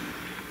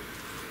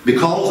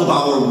 Because of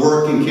our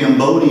work in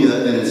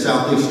Cambodia and in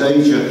Southeast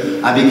Asia,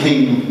 I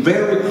became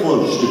very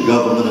close to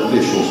government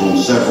officials in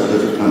several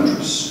different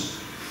countries,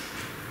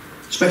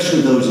 especially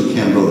those in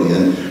Cambodia,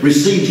 and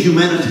received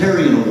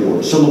humanitarian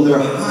awards, some of their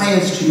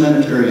highest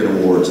humanitarian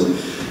awards. And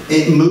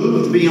it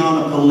moved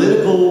beyond a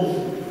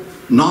political,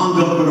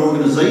 non-government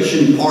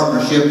organization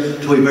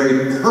partnership to a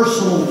very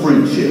personal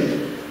friendship.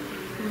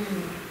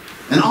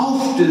 And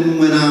often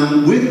when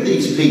I'm with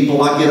these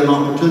people, I get an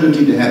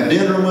opportunity to have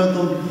dinner with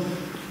them,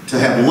 to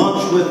have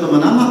lunch with them,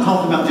 and I'm not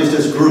talking about just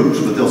as groups,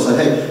 but they'll say,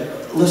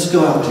 hey, let's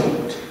go out to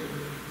eat.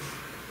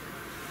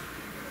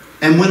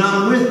 And when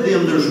I'm with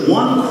them, there's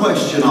one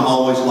question I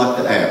always like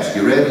to ask.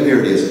 You ready? Here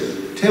it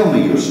is. Tell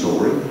me your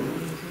story.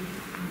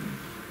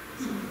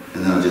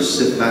 And then I just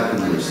sit back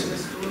and listen.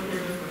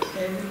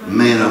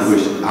 Man, I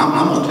wish,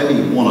 I'm going to tell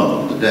you one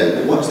of them today,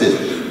 but watch this.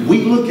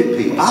 We look at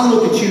people. I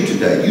look at you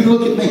today. You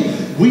look at me.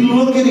 We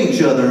look at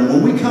each other, and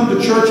when we come to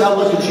church, I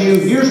look at you.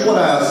 Here's what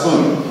I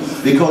assume.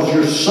 Because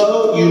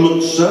you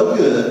look so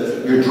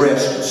good, you're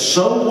dressed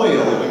so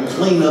well, you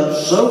clean up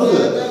so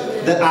good,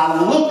 that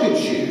I look at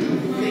you,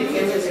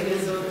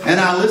 and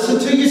I listen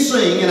to you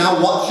sing, and I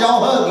watch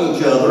y'all hug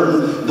each other,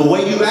 and the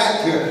way you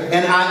act here,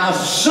 and I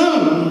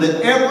assume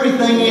that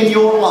everything in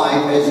your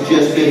life has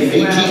just been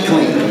peachy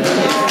clean.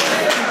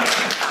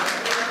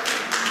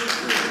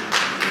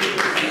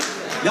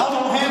 Y'all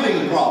don't have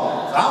any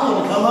problems. I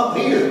want to come up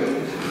here.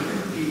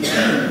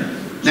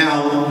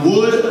 Now,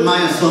 would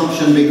my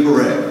assumption be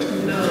correct?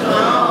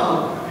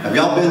 No. Have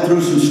y'all been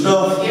through some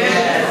stuff?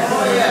 Yes.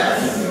 Oh, yes.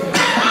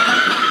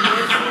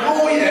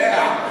 Oh,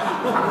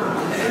 yeah.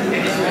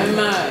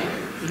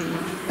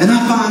 And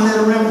I find that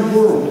around the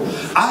world.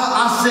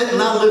 I sit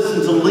and I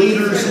listen to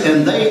leaders,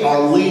 and they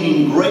are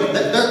leading great.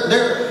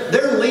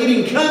 They're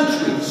leading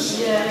countries.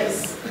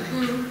 Yes.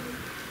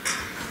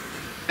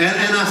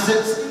 And I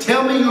said,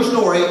 tell me your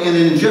story, and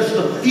in just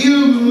a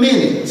few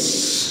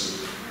minutes,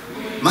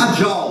 my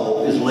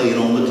jaw is laying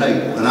on the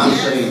table, and I'm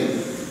saying,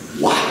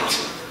 what?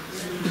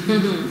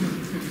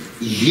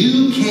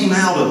 You came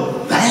out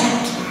of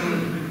that?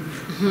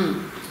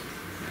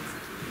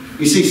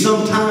 You see,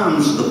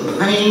 sometimes the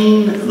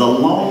pain, the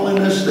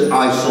loneliness, the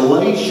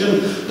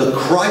isolation, the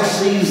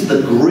crises,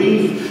 the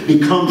grief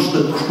becomes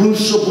the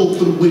crucible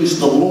through which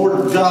the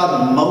Lord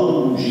God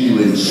molds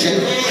you and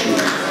shapes you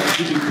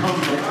to become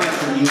the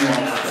person you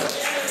are.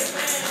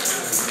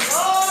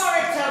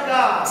 Glory to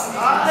God.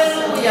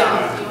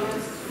 Hallelujah.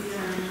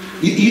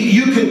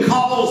 You can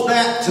cause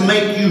that to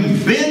make you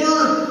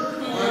bitter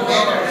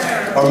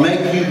or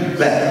make you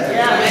better.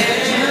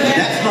 And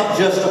that's not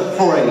just a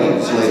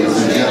phrase, ladies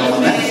and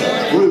gentlemen. That's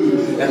a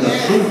truth, and the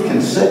truth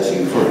can set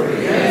you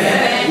free.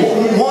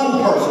 One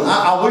person,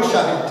 I wish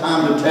I had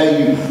time to tell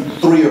you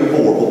 3 or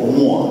 4, but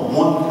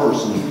one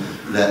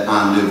person that I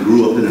knew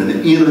grew up in an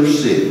inner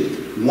city.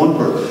 One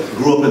person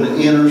grew up in an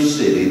inner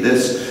city.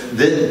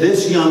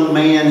 This young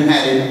man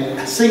had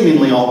it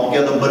seemingly all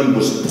together, but he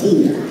was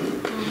poor.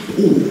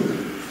 Poor.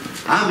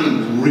 I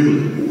mean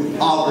really poor.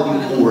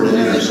 Poverty, poor in an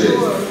inner city.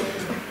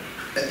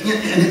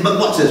 But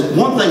watch this.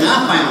 One thing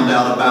I found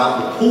out about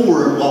the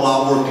poor while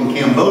I worked in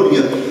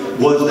Cambodia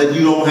was that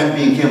you don't have to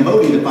be in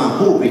Cambodia to find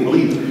poor people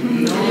either.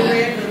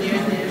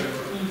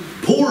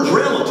 Poor is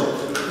relative.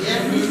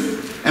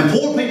 And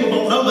poor people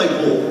don't know they're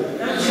poor.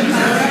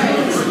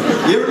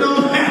 You ever know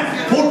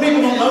that? Poor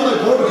people don't know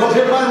they're poor because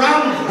everybody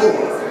around them's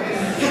poor.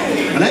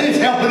 And they just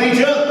helping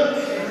each other.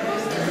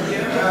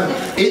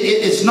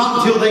 It's not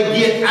until they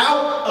get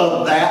out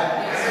of that,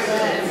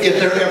 if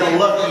they're ever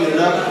lucky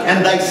enough,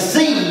 and they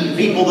see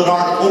people that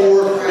aren't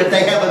poor, that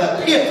they have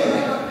an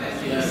epiphany.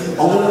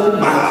 Oh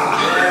my!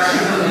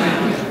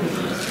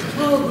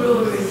 Oh,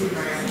 glory.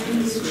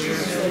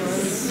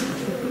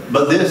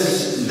 But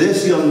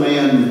this young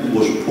man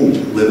was poor,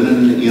 living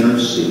in the inner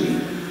city.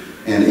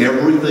 And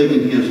everything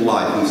in his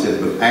life, he said,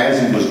 but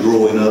as he was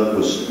growing up,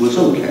 was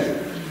okay.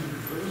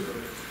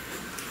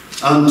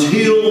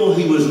 Until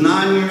he was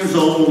 9 years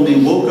old, and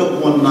he woke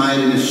up one night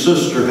and his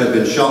sister had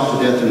been shot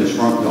to death in his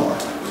front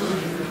yard.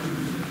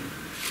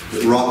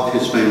 It rocked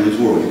his family's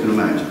world, you can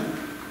imagine.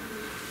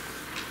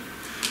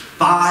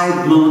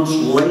 5 months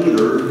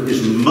later,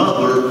 his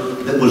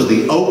mother, that was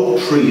the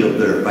oak tree of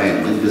their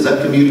family, does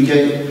that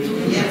communicate?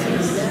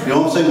 Yes. You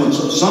know what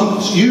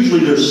I'm saying?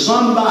 Usually there's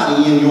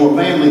somebody in your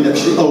family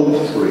that's the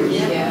oak tree.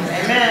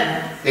 Yes.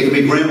 Amen. It could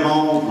be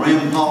grandma,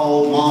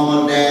 grandpa,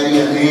 mama, daddy,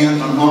 an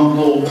aunt, an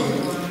uncle.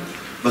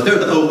 But they're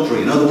the oak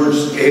tree. In other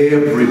words,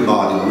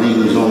 everybody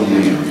leans on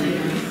them.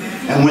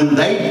 And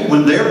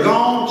when they're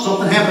gone,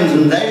 something happens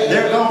and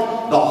they're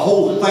gone, the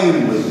whole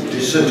family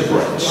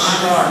disintegrates.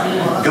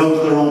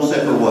 Goes their own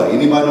separate way.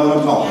 Anybody know what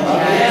I'm talking about?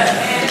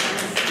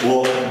 Yes.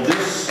 Well,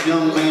 this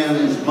young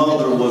man's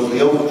mother was the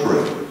oak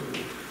tree.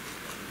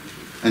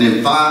 And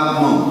in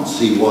 5 months,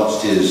 he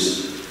watched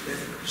his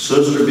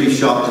sister be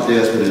shot to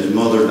death and his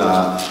mother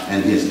die.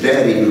 And his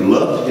daddy, who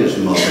loved his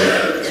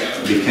mother,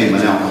 became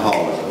an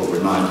alcoholic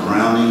overnight,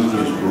 drowning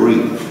his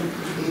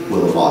grief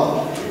with a bottle.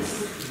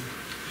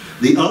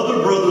 The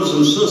other brothers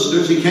and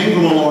sisters, he came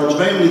from a large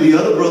family, the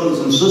other brothers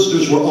and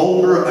sisters were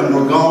older and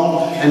were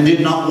gone and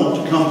did not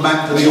want to come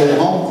back to the old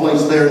home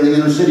place there in the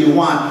inner city.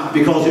 Why?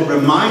 Because it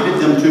reminded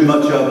them too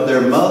much of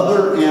their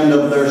mother and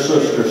of their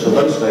sister, so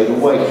they stayed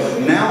away.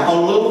 Now a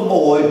little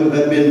boy who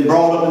had been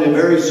brought up in a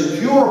very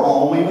secure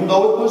home, even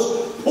though it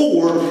was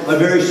poor, a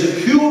very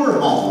secure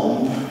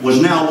home,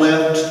 was now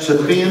left to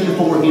fend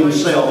for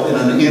himself in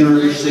an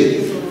inner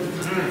city.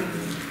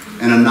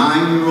 And a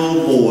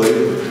 9-year-old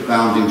boy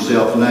found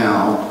himself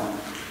now,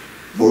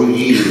 for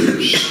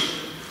years,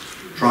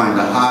 trying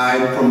to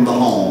hide from the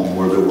home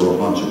where there were a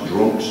bunch of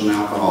drunks and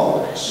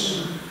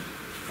alcoholics.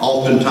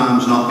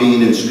 Oftentimes not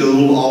being in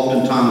school,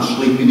 oftentimes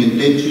sleeping in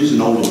ditches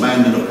and old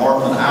abandoned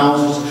apartment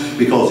houses,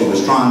 because he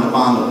was trying to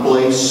find a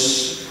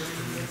place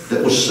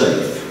that was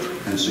safe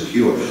and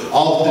secure.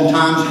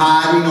 Oftentimes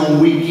hiding on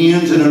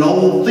weekends in an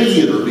old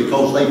theater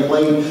because they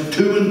played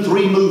 2 and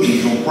 3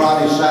 movies on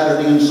Friday,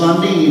 Saturday, and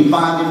Sunday. He'd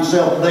find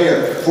himself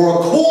there for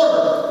a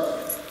quarter.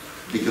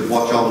 He could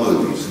watch all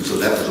movies. And so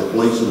that was a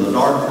place in the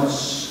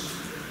darkness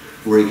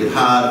where he could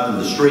hide from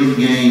the street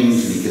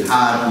gangs, and he could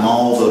hide from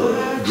all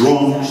the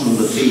drunks and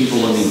the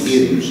people, and he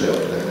hid himself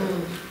there.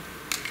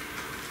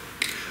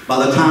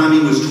 By the time he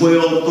was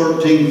 12,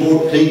 13,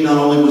 14, not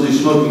only was he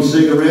smoking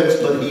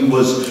cigarettes, but he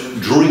was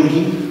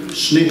drinking,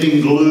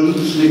 sniffing glue,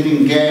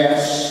 sniffing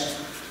gas.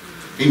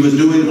 He was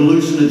doing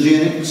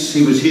hallucinogenics.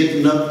 He was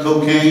hitting up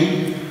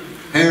cocaine,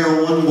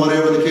 heroin,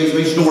 whatever the case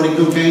may be, snorting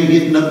cocaine,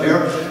 hitting up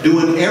heroin,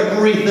 doing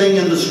everything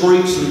in the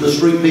streets that the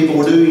street people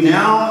were doing.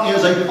 Now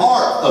is a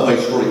part of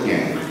a street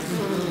gang.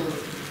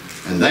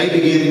 And they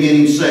began to get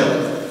him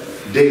selling,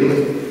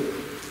 dealing.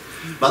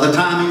 By the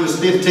time he was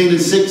 15 and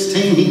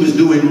 16, he was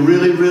doing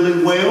really,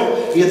 really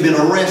well. He had been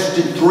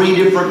arrested 3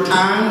 different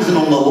times, and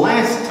on the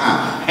last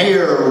time,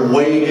 hair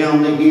way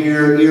down to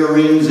here,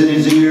 earrings in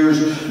his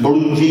ears,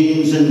 blue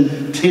jeans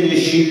and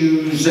tennis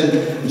shoes,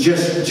 and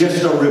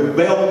just a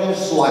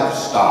rebellious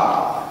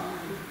lifestyle.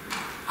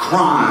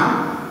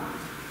 Crime,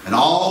 and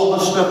all the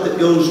stuff that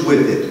goes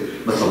with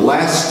it. But the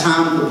last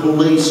time the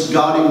police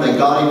got him, they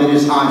got him at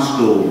his high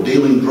school,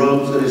 dealing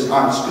drugs at his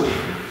high school.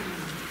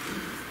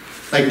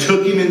 They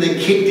took him and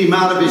they kicked him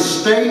out of his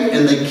state,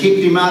 and they kicked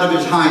him out of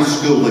his high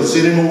school. They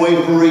sent him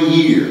away for a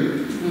year,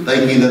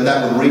 thinking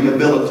that would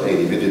rehabilitate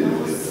him. It didn't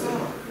do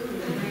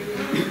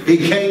that. He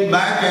came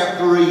back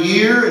after a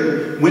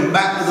year and went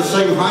back to the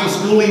same high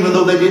school, even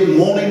though they didn't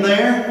want him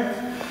there.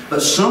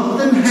 But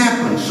something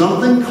happened,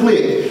 something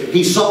clicked.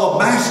 He saw a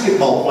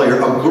basketball player,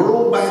 a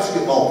girl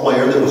basketball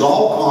player that was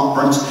all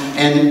conference,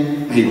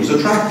 and he was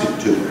attracted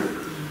to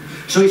her.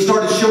 So he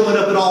started showing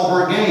up at all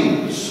her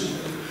games.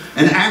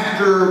 And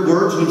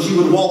afterwards, when she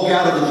would walk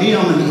out of the gym,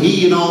 and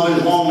he and all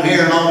his long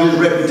hair and all his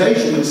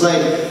reputation would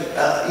say,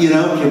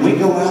 can we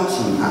go out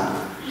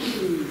sometime?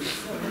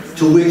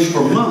 To which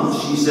for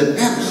months she said,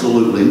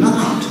 absolutely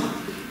not.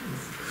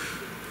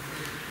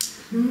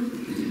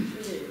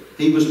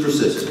 He was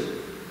persistent.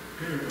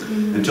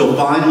 Until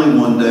finally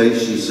one day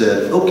she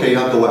said, okay,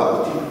 I'll go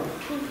out with you.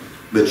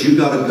 But you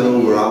got to go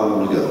where I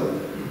want to go.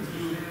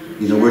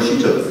 You know where she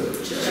took him?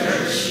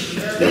 Church.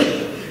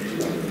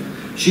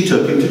 She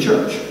took him to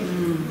church.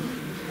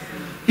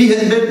 He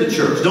hadn't been to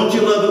church. Don't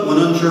you love it when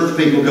unchurched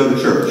people go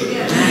to church?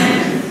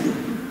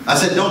 I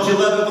said, don't you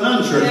love it when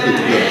unchurched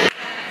people go to church?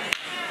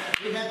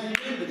 He hadn't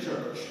been to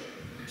church.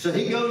 So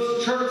he goes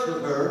to church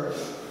with her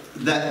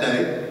that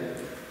day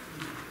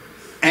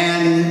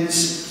and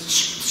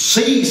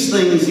sees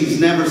things he's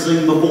never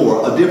seen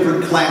before. A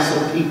different class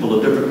of people,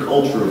 a different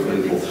culture of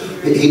people.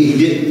 He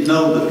didn't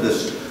know that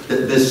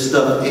this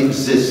stuff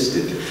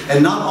existed.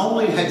 And not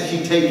only had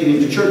she taken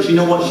him to church, you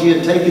know what she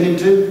had taken him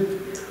to?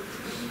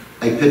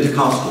 A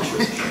Pentecostal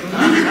church.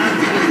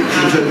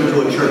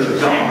 church of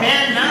God. Amen.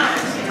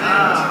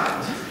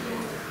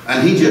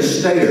 And he just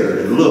stared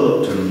and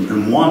looked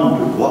and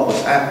wondered what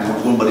was happening,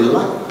 what was going to be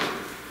like.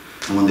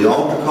 And when the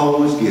altar call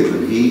was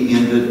given, he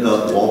ended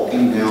up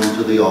walking down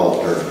to the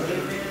altar,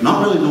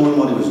 not really knowing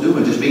what he was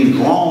doing, just being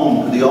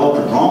drawn to the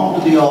altar,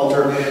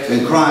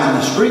 and crying.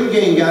 The street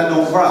gang guy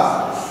don't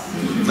cry,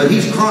 but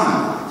he's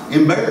crying.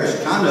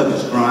 Embarrassed, kind of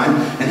is crying,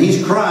 and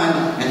he's crying,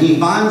 and he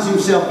finds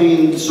himself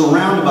being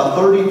surrounded by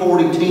 30,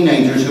 40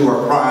 teenagers who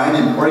are crying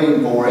and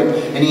praying for him,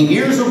 and he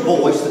hears a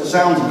voice that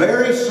sounds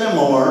very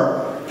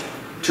similar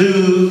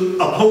to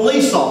a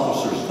police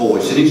officer's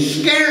voice, and it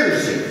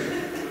scares him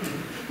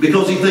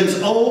because he thinks,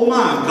 oh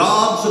my,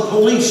 God's a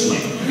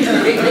policeman.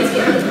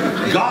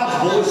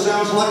 God's voice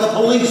sounds like a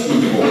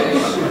policeman's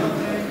voice.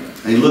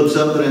 And he looks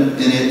up and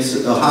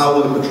it's a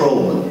highway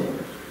patrolman.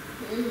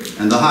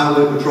 And the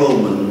highway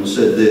patrolman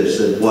said this,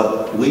 said,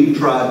 what we've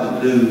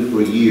tried to do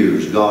for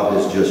years, God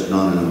has just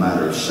done in a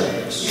matter of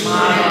seconds.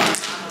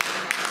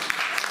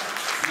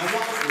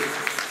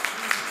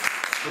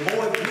 The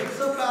boy gets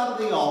up out of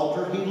the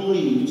altar, he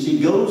leaves, he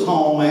goes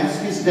home,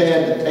 asks his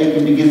dad to take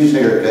him to get his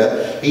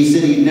haircut. He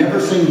said he'd never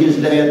seen his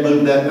dad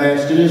move that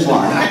fast in his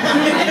life.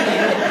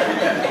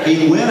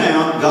 He went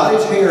out, got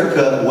his hair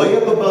cut way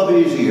up above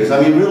his ears. I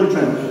mean, really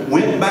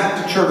went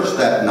back to church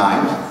that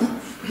night.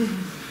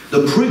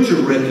 The preacher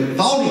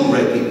thought he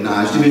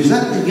recognized him. Is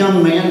that the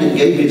young man that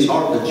gave his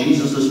heart to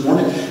Jesus this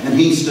morning? And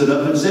he stood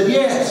up and said,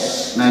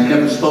 yes. And he'd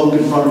never spoken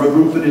in front of a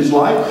group in his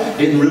life.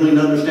 Didn't really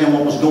understand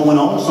what was going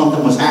on.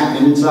 Something was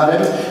happening inside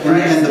of him.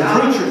 And the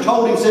preacher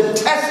told him, said,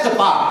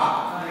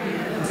 testify.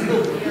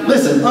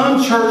 Listen,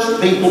 unchurched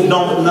people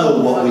don't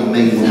know what we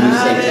mean when we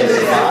say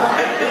testify.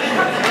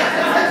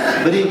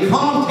 But in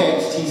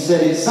context, he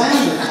said it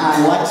sounded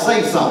kind of like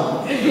say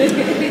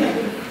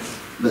something.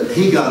 But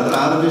he got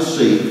out of his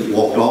seat,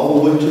 walked all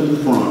the way to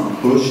the front,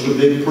 pushed the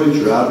big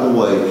preacher out of the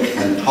way,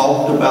 and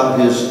talked about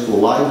his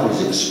life,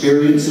 his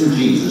experience in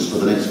Jesus for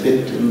the next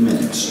 15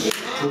 minutes.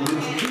 For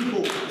which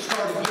people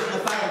started getting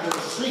up out of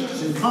their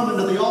seats and coming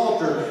to the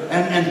altar,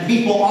 and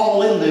people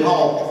all in the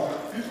altar,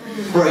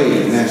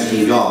 praying and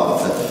asking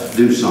God to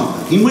do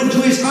something. He went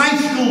to his high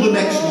school the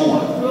next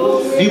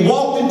morning. He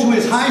walked into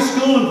his high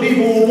school and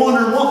people were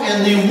wondering what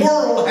in the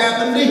world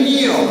happened to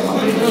him.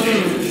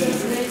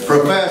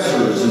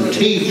 Professors and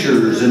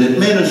teachers and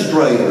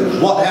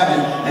administrators, what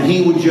happened? And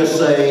he would just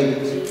say,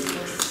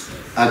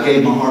 I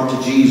gave my heart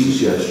to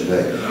Jesus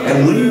yesterday.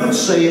 And when he would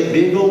say it,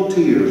 big old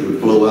tears would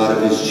flow out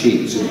of his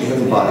cheeks and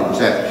everybody was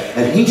happy.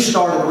 And he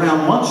started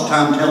around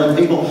lunchtime telling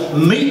people,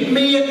 meet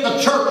me at the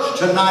church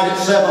tonight at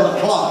 7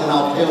 o'clock and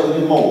I'll tell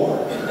you more.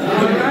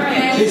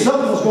 See,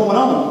 something was going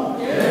on.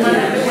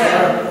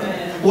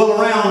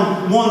 Well,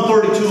 around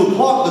 1:30, 2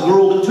 o'clock, the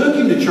girl that took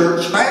him to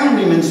church found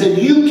him and said,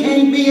 you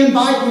can't be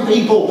inviting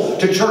people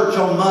to church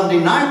on Monday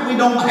night. We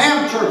don't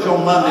have church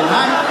on Monday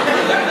night.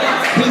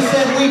 He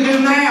said, we do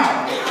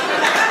now.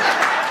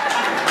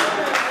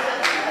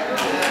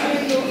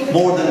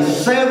 More than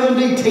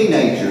 70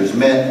 teenagers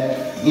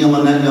met him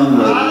and that young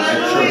lady at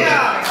church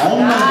on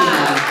Monday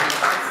night.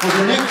 For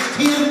the next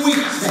 10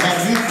 weeks, they had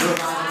youth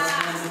revival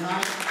on Monday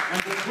night,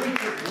 and the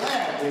preacher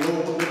gladly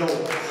opened the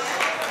door.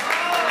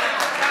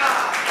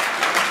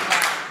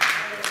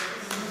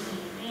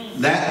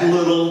 That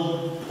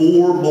little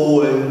poor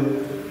boy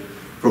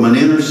from an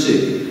inner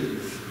city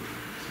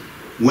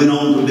went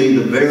on to be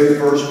the very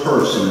first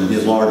person in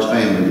his large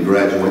family to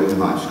graduate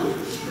from high school.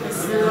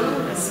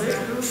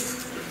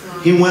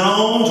 He went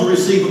on to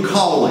receive a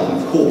calling,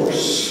 of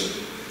course.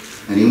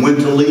 And he went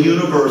to Lee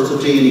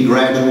University and he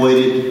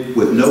graduated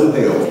with no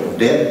help,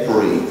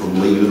 debt-free from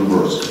Lee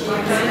University.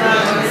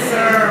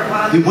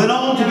 He went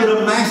on to get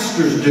a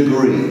master's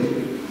degree.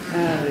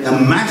 A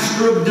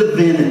Master of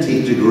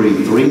Divinity degree,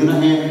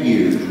 3.5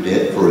 years,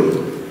 debt-free.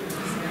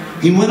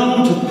 He went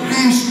on to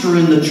pastor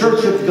in the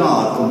Church of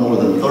God for more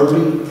than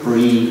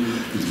 33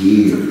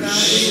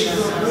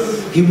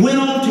 years. He went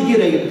on to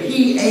get a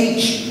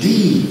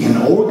PhD in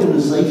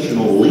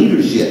organizational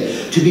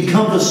leadership, to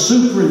become the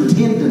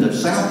superintendent of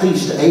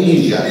Southeast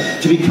Asia,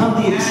 to become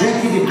the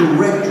executive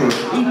director of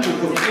People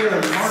for Care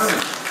and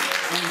Learning.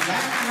 And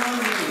that young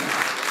man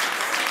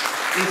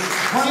is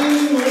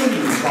training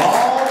leaders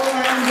all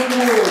around the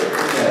world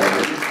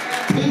today,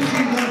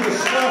 teaching them the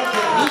stuff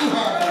that he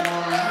had to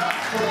learn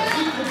so that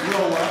he could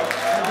grow up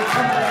and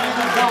become the man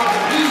of God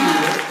that he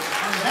is.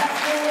 And that's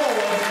the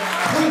Lord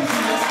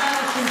preaching the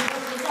Paterson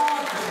Church of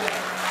God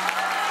today.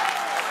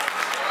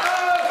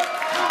 Oh,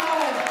 come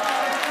on,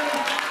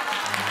 Paterson.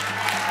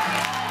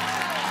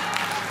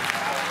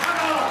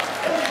 Come on.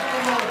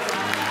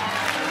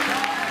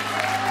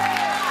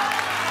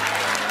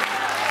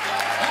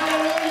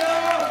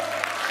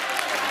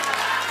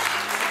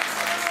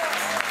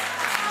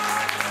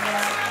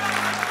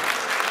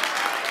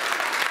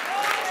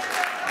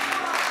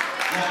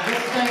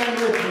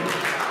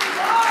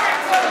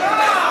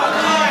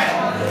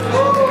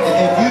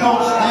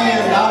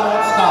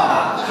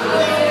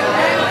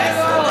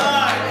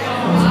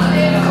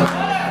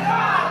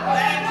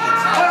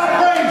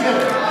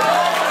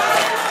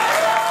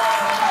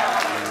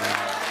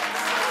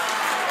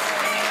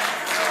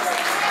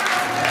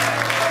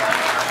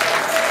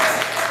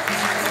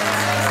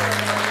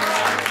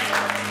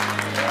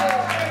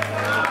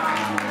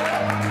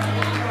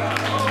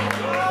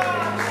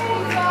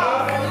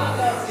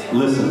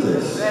 listen to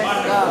this.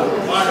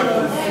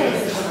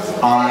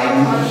 I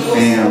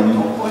am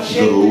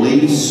the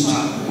least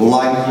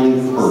likely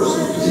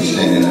person to be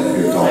standing up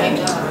here talking.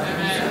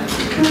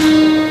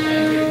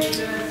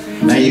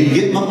 Now you can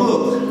get my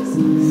book.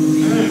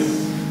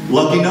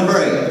 Lucky number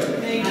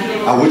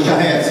 8. I wish I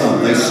had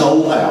some. They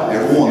sold out,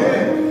 every one of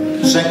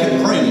them.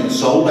 Second printing,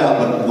 sold out,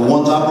 but the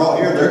ones I brought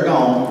here, they're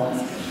gone.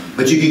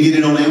 But you can get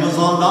it on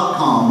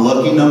Amazon.com,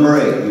 lucky number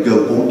 8. You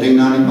go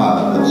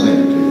 $14.95, they'll send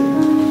it to you.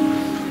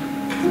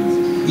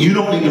 You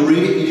don't need to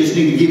read it, you just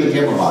need to give it to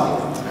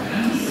everybody.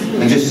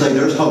 And just say,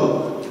 there's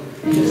hope.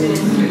 I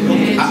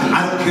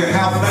don't care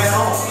how bad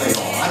off they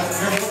are. I don't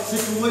care what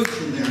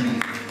situation they're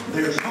in.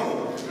 There's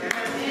hope.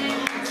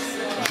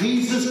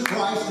 Jesus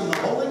Christ and the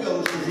Holy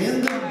Ghost is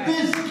in the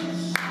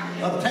business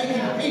of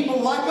taking people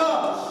like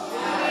us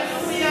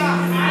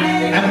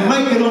and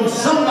making them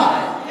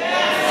somebody.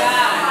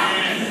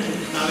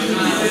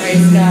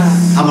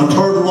 I'm a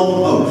turtle on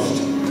a post.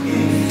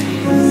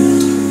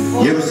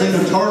 You ever seen a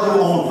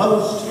turtle on a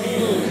post?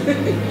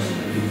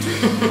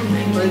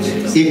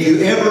 If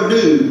you ever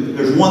do,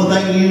 there's one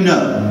thing you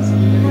know.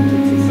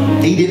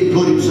 He didn't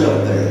put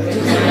himself there.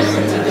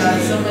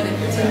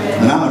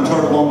 And I'm a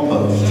turtle on a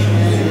post.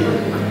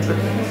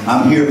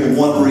 I'm here for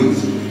one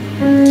reason.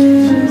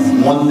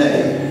 One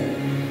day,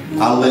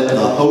 I let the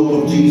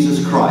hope of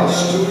Jesus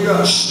Christ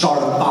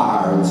start a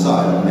fire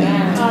inside of me.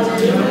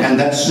 And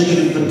that seed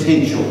of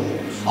potential,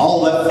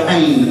 all that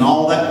pain and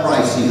all that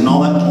crisis and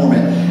all that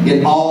torment,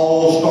 it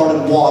all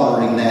started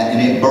watering that,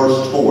 and it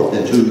burst forth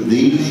into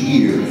these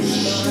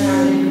years.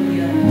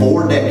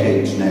 4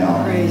 decades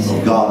now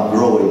of God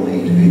growing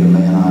me to be the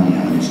man I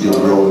am. And still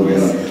growing me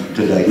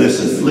today.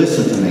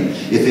 Listen to me.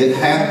 If it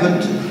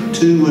happened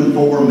to and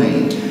for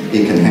me,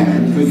 it can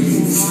happen for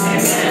you.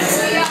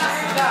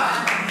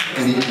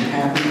 And it can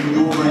happen for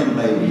your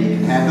grandbaby. It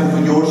can happen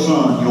for your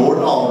son, your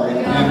daughter. It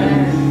can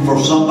happen for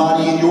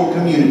somebody in your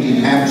community. It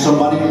can happen for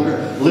somebody in your...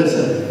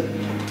 Listen,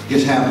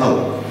 just have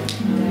hope.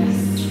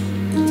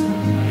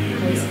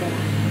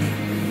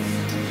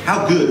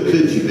 How good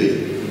could you be?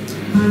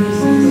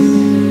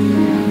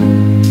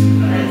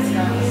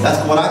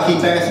 That's what I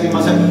keep asking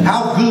myself.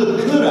 How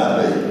good could I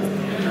be?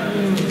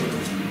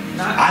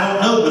 I don't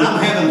know, but I'm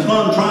having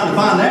fun trying to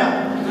find out.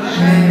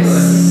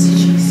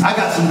 I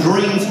got some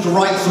dreams to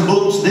write some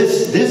books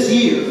this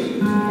year.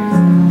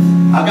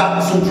 I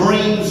got some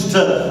dreams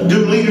to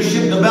do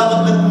leadership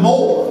development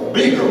more,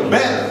 bigger,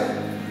 better.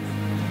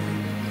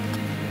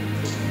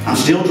 I'm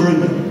still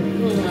dreaming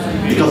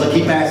because I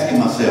keep asking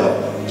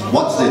myself,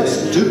 what's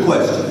this? 2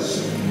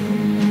 questions.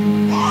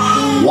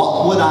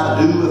 What would I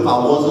do if I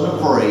wasn't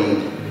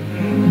afraid?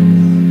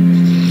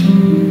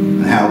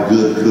 And how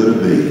good could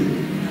it be?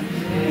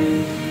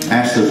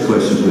 Ask those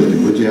questions with me,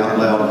 would you, out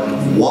loud?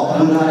 What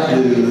would I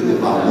do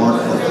if I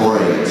weren't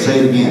afraid? Say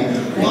it again.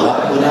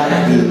 What would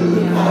I do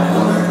if I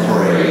weren't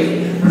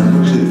afraid?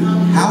 Number 2,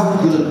 how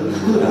good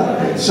could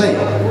I be? Say it.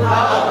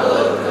 How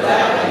good could I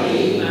be?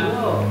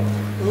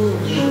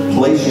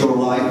 Place your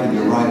life in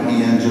your right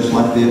hand just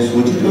like this.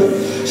 Would you do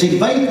it? See,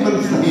 faith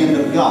moves the hand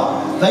of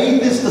God.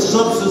 Faith is the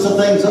substance of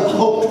things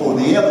hoped for,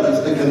 the evidence,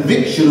 the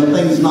conviction of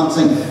things not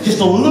seen. Just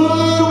a little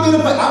bit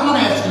of faith. I'm not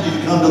asking you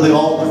to come to the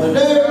altar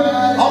today.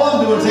 All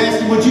I'm doing is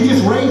asking, would you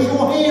just raise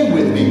your hand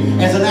with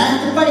me as an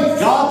act of faith?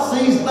 God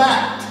sees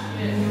that.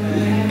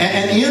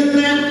 And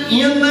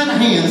in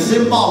that hand,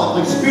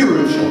 symbolically,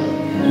 spiritually,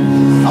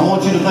 I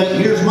want you to think,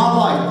 here's my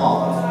life,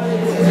 Father.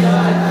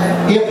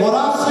 If what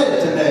I've said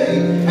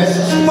today has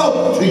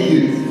spoke to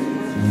you,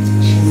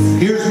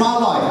 here's my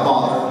life,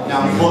 Father.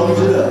 Now close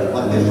it up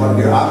like this right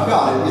here. I've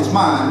got it. It's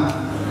mine.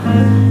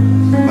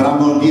 But I'm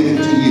going to give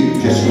it to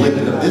you. Just lift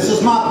it up. This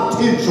is my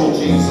potential,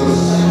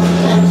 Jesus.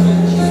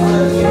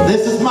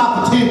 This is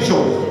my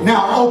potential.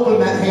 Now open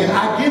that hand.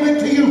 I give it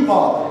to you,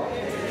 Father.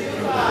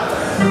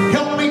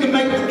 Help me to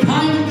make the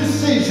kind of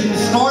decisions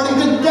starting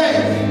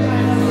today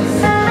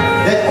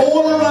that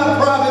order my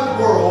private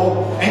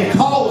world and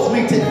cause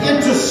me to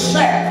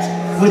intersect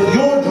with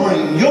your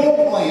dream, your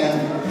plan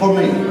for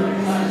me.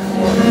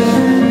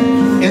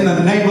 In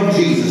the name of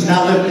Jesus.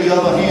 Now lift the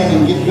other hand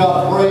and give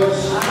God praise.